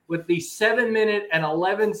equipment with the 7-minute and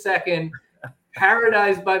 11-second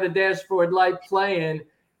Paradise by the Dashboard Light playing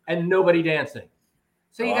and nobody dancing.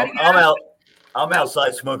 So you gotta get I'm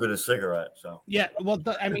outside smoking a cigarette. So yeah, well,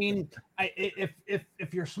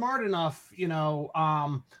 if you're smart enough,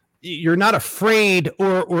 you're not afraid,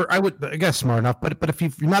 or I guess smart enough, but if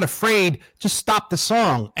you're not afraid, just stop the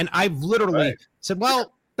song. And I've literally said,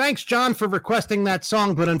 well, thanks, John, for requesting that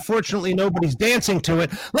song, but unfortunately nobody's dancing to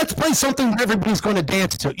it. Let's play something that everybody's going to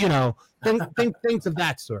dance to. Things of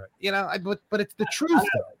that sort. But it's the truth,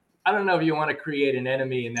 though. I don't know if you want to create an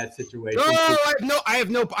enemy in that situation. I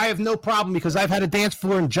have no problem, because I've had a dance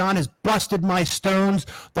floor and John has busted my stones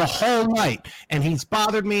the whole night, and he's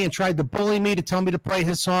bothered me and tried to bully me to tell me to play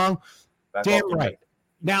his song. That's damn right.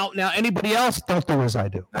 Now anybody else, don't do as I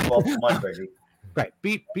do. Right.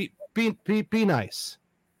 Be nice.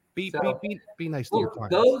 Be nice to your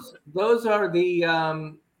clients. Those are the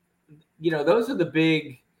those are the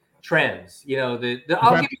big trends. I'll give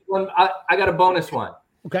you one. I got a bonus one.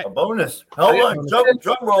 Okay. A bonus. Hold on.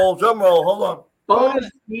 Drum roll. Hold on. Bonus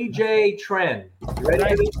DJ trend. You ready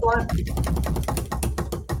for this one?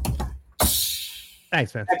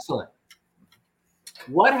 Thanks, man. Excellent.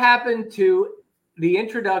 What happened to the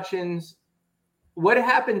introductions? What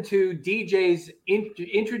happened to DJs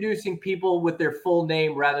introducing people with their full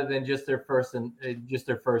name rather than just their first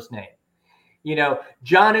name?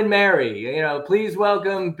 John and Mary. Please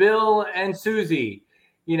welcome Bill and Susie.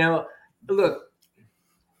 Look.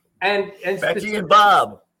 And Becky and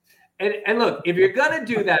Bob. And look, if you're gonna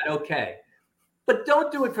do that, okay, but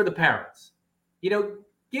don't do it for the parents.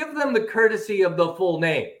 Give them the courtesy of the full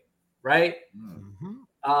name, right? Mm-hmm.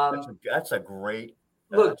 That's a great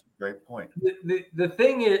point. The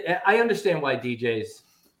thing is, I understand why DJs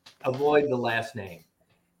avoid the last name.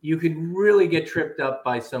 You can really get tripped up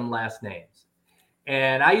by some last names,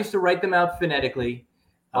 and I used to write them out phonetically.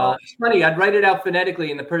 It's funny. I'd write it out phonetically,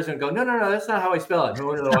 and the person would go, "No, that's not how I spell it.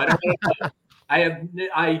 No, I don't.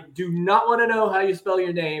 I do not want to know how you spell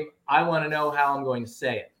your name. I want to know how I'm going to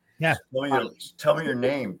say it." Yeah. Tell me your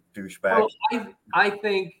name, douchebag. Well, I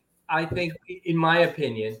think, in my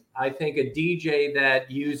opinion, I think a DJ that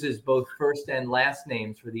uses both first and last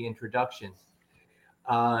names for the introductions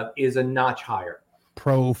is a notch higher.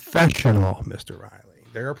 Professional, Mr. Riley.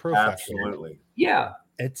 They're a professional. Absolutely. Yeah.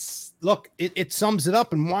 It sums it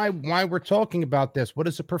up, and why we're talking about this. What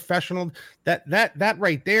is a professional? That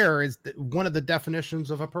right there is one of the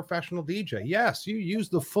definitions of a professional DJ. Yes, you use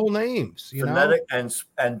the full names, phonetic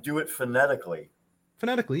and do it phonetically.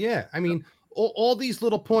 Phonetically, yeah. I mean, all these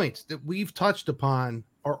little points that we've touched upon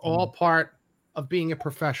are all part of being a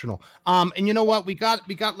professional. And you know what? We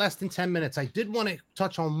got less than 10 minutes. I did want to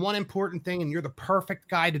touch on one important thing, and you're the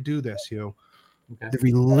perfect guy to do this, Hugh. Okay. The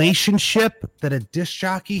relationship that a disc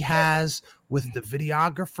jockey has with the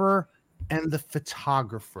videographer and the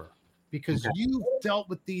photographer, because you've dealt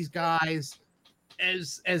with these guys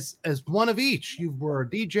as one of each. You were a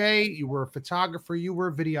DJ, you were a photographer, you were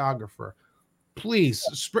a videographer.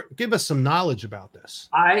 Please give us some knowledge about this.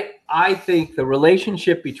 I think the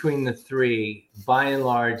relationship between the three, by and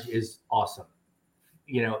large, is awesome.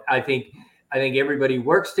 I think everybody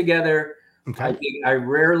works together. Okay. I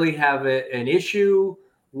rarely have an issue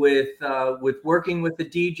with working with the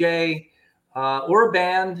DJ or a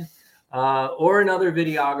band or another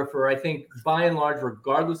videographer. I think by and large,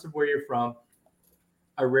 regardless of where you're from,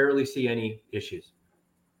 I rarely see any issues.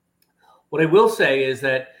 What I will say is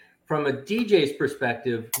that from a DJ's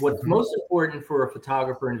perspective, what's most important for a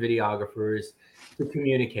photographer and videographer is to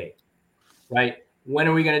communicate, right? When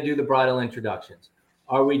are we going to do the bridal introductions?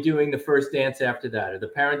 Are we doing the first dance after that? Are the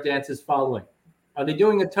parent dances following? Are they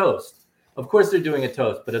doing a toast? Of course they're doing a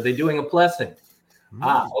toast, but are they doing a blessing?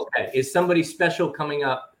 Okay. Is somebody special coming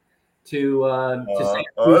up to say?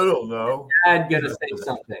 I don't know. Dad gonna say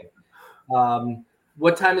something.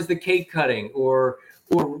 What time is the cake cutting? Or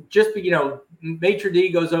just, maitre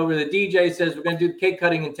d' goes over, the DJ says, we're going to do the cake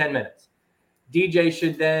cutting in 10 minutes. DJ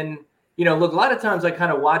should then, look, a lot of times I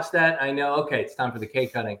kind of watch that. I know, okay, it's time for the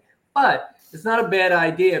cake cutting. But it's not a bad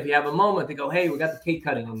idea if you have a moment to go, hey, we got the cake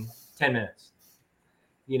cutting in 10 minutes.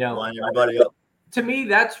 Line everybody up. To me,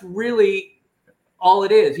 that's really all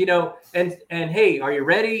it is, and hey, are you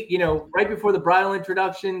ready? Right before the bridal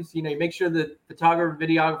introductions, you make sure the photographer,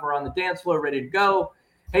 videographer are on the dance floor, ready to go.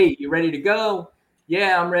 Hey, you ready to go?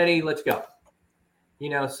 Yeah, I'm ready. Let's go.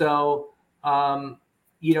 So, allowing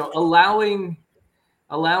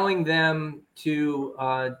them to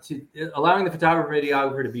allowing the photographer,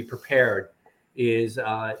 videographer to be prepared is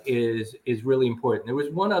really important. There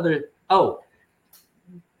was one other.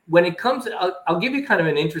 When it comes, I'll give you kind of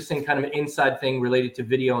an interesting kind of an inside thing related to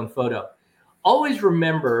video and photo. Always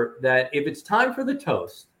remember that if it's time for the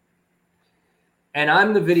toast and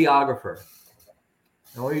I'm the videographer,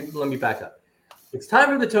 let me back up. It's time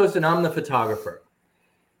for the toast and I'm the photographer.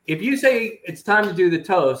 If you say it's time to do the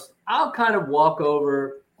toast, I'll kind of walk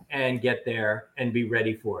over and get there and be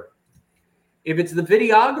ready for it. If it's the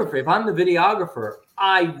videographer, if I'm the videographer,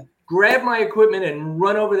 I grab my equipment and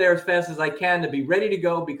run over there as fast as I can to be ready to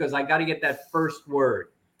go because I got to get that first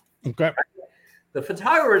word. Okay. The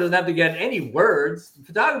photographer doesn't have to get any words. The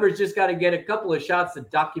photographer's just got to get a couple of shots to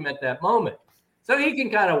document that moment. So he can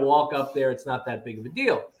kind of walk up there. It's not that big of a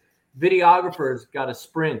deal. Videographer's got to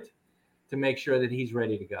sprint to make sure that he's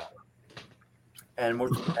ready to go. And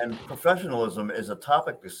professionalism is a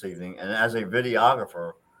topic this evening. And as a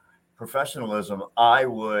videographer, professionalism, I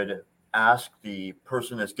would ask the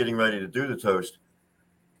person that's getting ready to do the toast,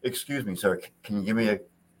 excuse me, sir, can you give me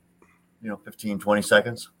 15, 20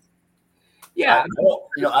 seconds? Yeah. I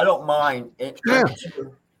don't mind. I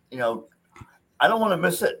don't want to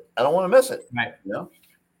miss it. Right.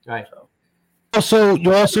 Right. Also,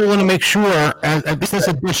 you also want to make sure, as a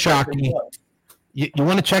disc jockey, you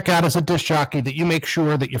want to check out as a disc jockey that you make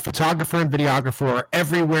sure that your photographer and videographer are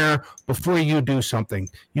everywhere before you do something.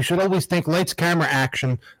 You should always think lights, camera,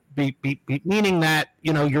 action. Meaning that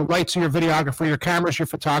your lights are your videographer, your camera's your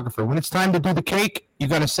photographer. When it's time to do the cake, you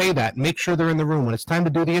got to say that. Make sure they're in the room. When it's time to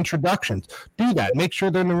do the introductions, do that. Make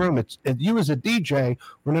sure they're in the room. It's you as a DJ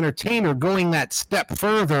or an entertainer going that step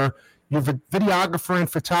further. Your videographer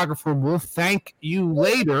and photographer will thank you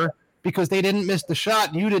later because they didn't miss the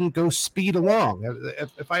shot and you didn't go speed along.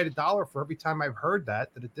 If I had $1 for every time I've heard that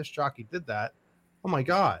a disc jockey did that, oh my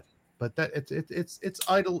God. But that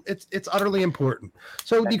it's utterly important.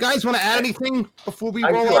 So, do you guys want to add anything before we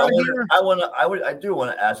roll out of here? I do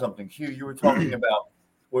want to add something. Hugh, you were talking about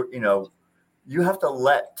where you have to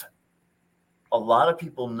let a lot of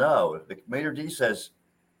people know. If the maitre d' says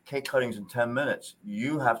cake cutting's in 10 minutes,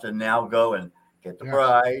 you have to now go and get the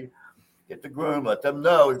bride, get the groom, let them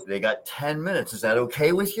know they got 10 minutes. Is that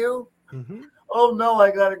okay with you? Mm-hmm. Oh no, I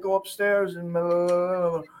got to go upstairs and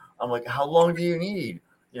I'm like, how long do you need?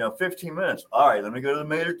 15 minutes. All right, let me go to the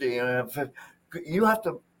maitre d'. You have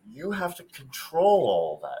to control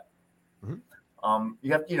all that. Mm-hmm.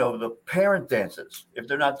 You have the parent dances. If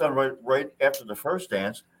they're not done right after the first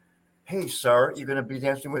dance, hey sir, you're going to be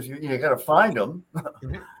dancing with you got to find them,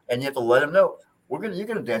 mm-hmm. and you have to let them know you're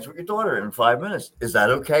going to dance with your daughter in 5 minutes. Is that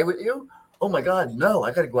okay with you? Oh my God, no!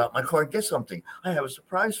 I got to go out in my car and get something. I have a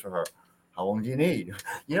surprise for her. How long do you need?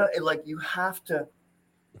 You have to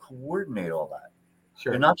coordinate all that.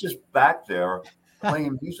 Sure. You're not just back there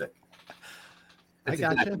playing music. I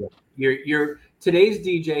got you. Your today's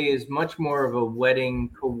DJ is much more of a wedding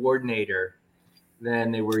coordinator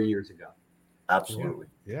than they were years ago. Absolutely.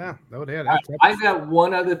 Yeah. No, Dad. I've got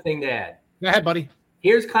one other thing to add. Go ahead, buddy.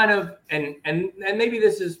 Here's kind of and maybe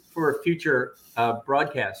this is for a future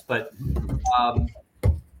broadcast, but and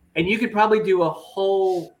you could probably do a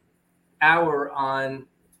whole hour on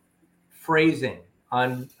phrasing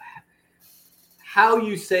on how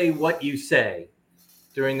you say what you say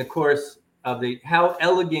during the course of how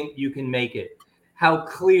elegant you can make it, how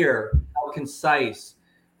clear, how concise,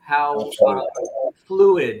 how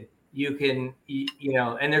fluid you can,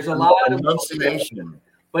 and there's a lot of enunciation.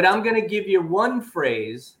 But I'm going to give you one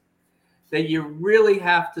phrase that you really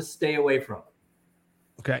have to stay away from.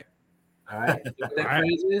 Okay. All right. What that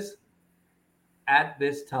phrase is? At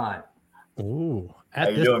this time. Ooh. How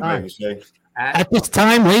you doing, Greggy? At this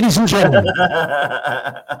time, ladies and gentlemen.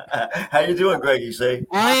 How you doing, Greggy?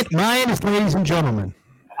 Mine is ladies and gentlemen.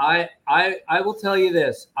 I will tell you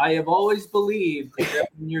this. I have always believed that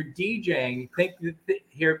when you're DJing,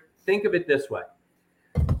 think of it this way.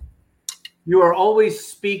 You are always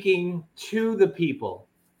speaking to the people,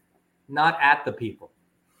 not at the people.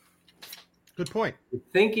 Good point. You're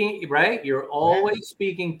thinking, right? You're always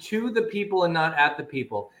speaking to the people and not at the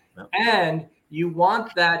people. No. And you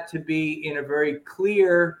want that to be in a very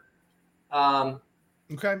clear,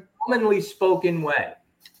 commonly spoken way.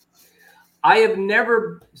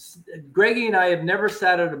 Greggy and I have never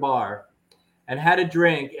sat at a bar and had a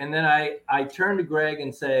drink. And then I turn to Greg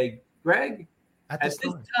and say, Greg, at this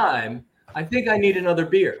time, I think I need another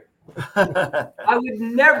beer. I would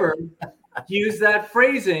never use that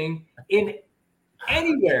phrasing in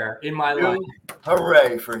anywhere in my life.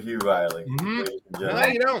 Hooray for Hugh Riley. Mm-hmm. No,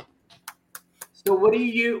 you don't. So what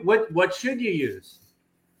what should you use?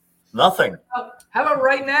 Nothing. How about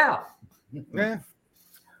right now? Yeah.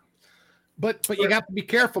 But you got to be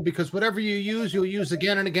careful, because whatever you use, you'll use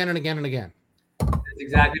again and again and again and again. That's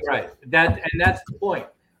exactly right. That's the point.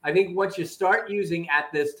 I think once you start using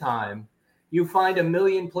at this time, you find a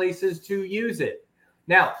million places to use it.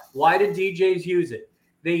 Now, why do DJs use it?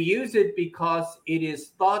 They use it because it is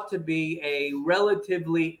thought to be a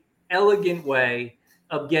relatively elegant way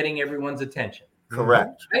of getting everyone's attention.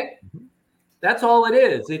 Correct. Right? That's all it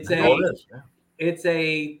is.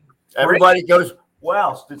 Everybody goes,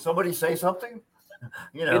 wow, did somebody say something?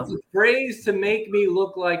 It's a phrase to make me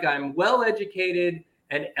look like I'm well-educated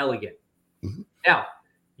and elegant. Mm-hmm. Now,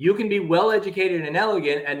 you can be well-educated and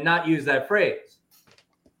elegant and not use that phrase,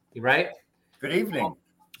 right? Good evening.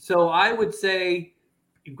 So I would say,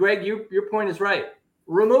 Greg, your point is right.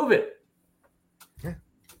 Remove it. Yeah.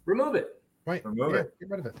 Remove it. Right. Remove it. Get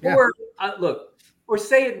rid of it. Or or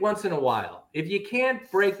say it once in a while. If you can't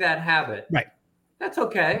break that habit, right, that's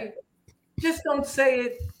okay. Just don't say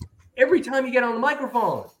it every time you get on the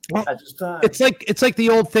microphone. Well, it's like the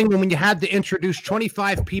old thing when you had to introduce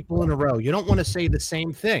 25 people in a row. You don't want to say the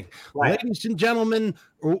same thing. Right. Ladies and gentlemen,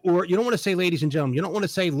 or you don't want to say ladies and gentlemen. You don't want to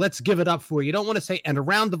say let's give it up for you. You don't want to say and a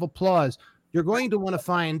round of applause. You're going to want to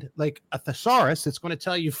find like a thesaurus that's going to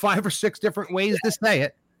tell you 5 or 6 different ways to say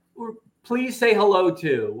it. Or please say hello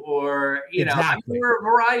to, or there are a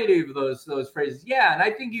variety of those phrases. Yeah, and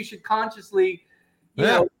I think you should consciously,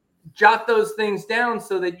 jot those things down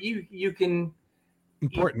so that you can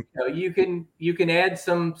important. You can add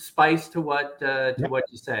some spice to what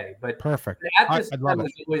you say. But perfect. At this time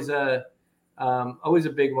was always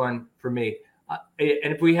a big one for me. And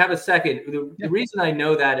if we have a second, the reason I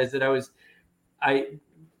know that is that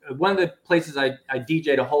one of the places I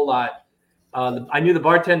DJ'd a whole lot. I knew the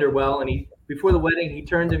bartender well, and before the wedding he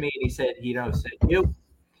turned to me and he said,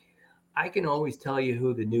 I can always tell you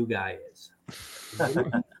who the new guy is.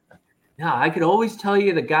 Yeah, I could always tell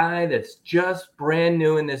you the guy that's just brand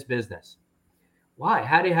new in this business. Why?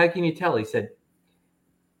 How can you tell? He said,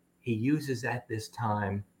 he uses at this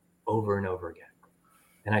time over and over again.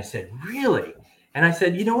 And I said, really? And I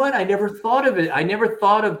said, you know what? I never thought of it. I never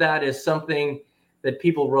thought of that as something that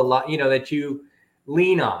people rely, that you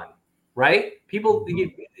lean on, right?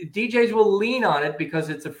 DJs will lean on it because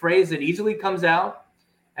it's a phrase that easily comes out,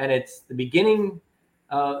 and it's the beginning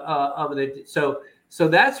of it. So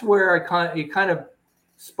that's where it kind of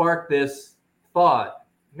sparked this thought.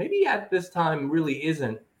 Maybe at this time really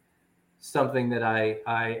isn't something that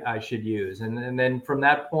I should use. And then from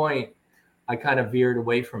that point, I kind of veered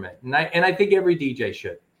away from it. And I think every DJ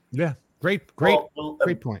should. Yeah. Great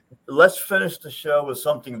point. Let's finish the show with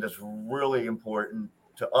something that's really important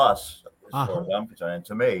to us, as far as I'm concerned, and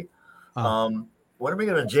to me. When are we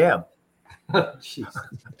going to jam?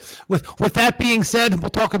 With that being said,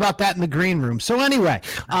 we'll talk about that in the green room. So anyway,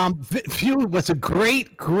 it was a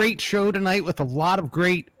great show tonight with a lot of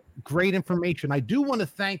great information. I do want to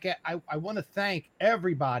thank I want to thank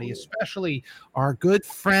everybody, especially our good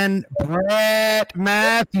friend Brett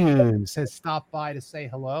Matthews has stopped by to say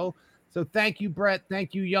hello. So thank you, Brett.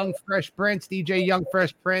 Thank you, Young Fresh Prince, DJ Young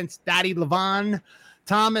Fresh Prince, Daddy Levon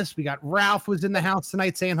Thomas. We got Ralph was in the house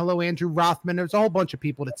tonight saying hello. Andrew Rothman. There's a whole bunch of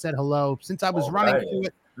people that said hello. Since I was running through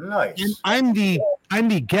it, Nice. And I'm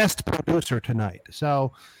the guest producer tonight.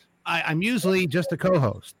 So I'm usually just a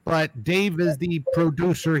co-host, but Dave is the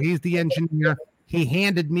producer. He's the engineer. He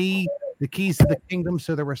handed me the keys to the kingdom,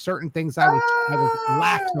 so there were certain things I was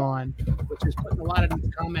lax on, which is putting a lot of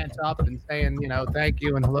these comments up and saying, thank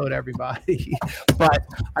you and hello to everybody. But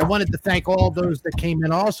I wanted to thank all those that came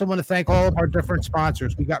in. I also want to thank all of our different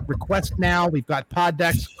sponsors. We got Request Now, we've got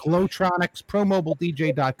Poddex, Glowtronics,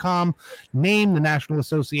 ProMobileDJ.com, NAME, the National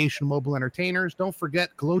Association of Mobile Entertainers. Don't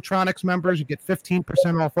forget, Glowtronics members, you get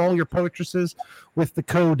 15% off all your purchases with the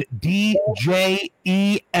code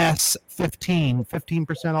DJES15,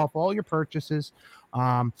 15% off all your purchases.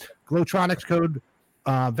 Glowtronics code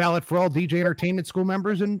valid for all DJ Entertainment School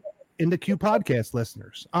members and In the Q podcast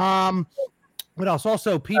listeners. What else?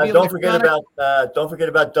 Also, PV don't forget about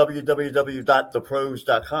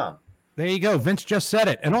www.thepros.com. There you go. Vince just said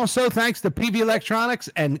it. And also thanks to PV Electronics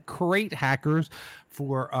and Crate Hackers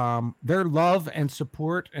for their love and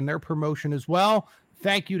support and their promotion as well.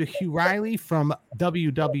 Thank you to Hugh Riley from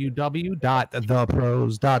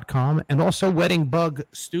www.thepros.com and also Wedding Bug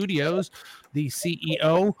Studios, the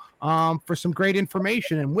CEO, for some great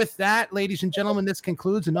information. And with that, ladies and gentlemen, this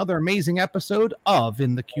concludes another amazing episode of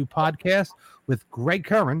In the Q podcast with Greg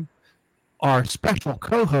Curran, our special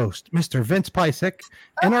co-host, Mr. Vince Picek,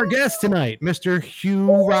 and our guest tonight, Mr.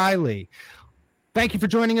 Hugh Riley. Thank you for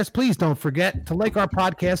joining us. Please don't forget to like our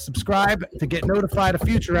podcast, subscribe to get notified of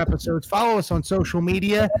future episodes. Follow us on social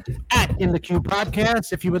media at In the Q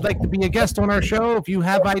Podcast. If you would like to be a guest on our show, if you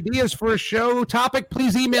have ideas for a show topic,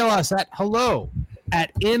 please email us at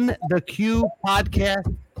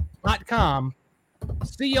hello@intheqpodcast.com.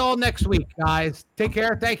 See y'all next week, guys. Take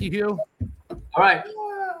care. Thank you, Hugh. All right.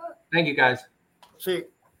 Thank you, guys. See,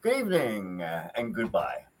 good evening and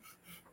goodbye.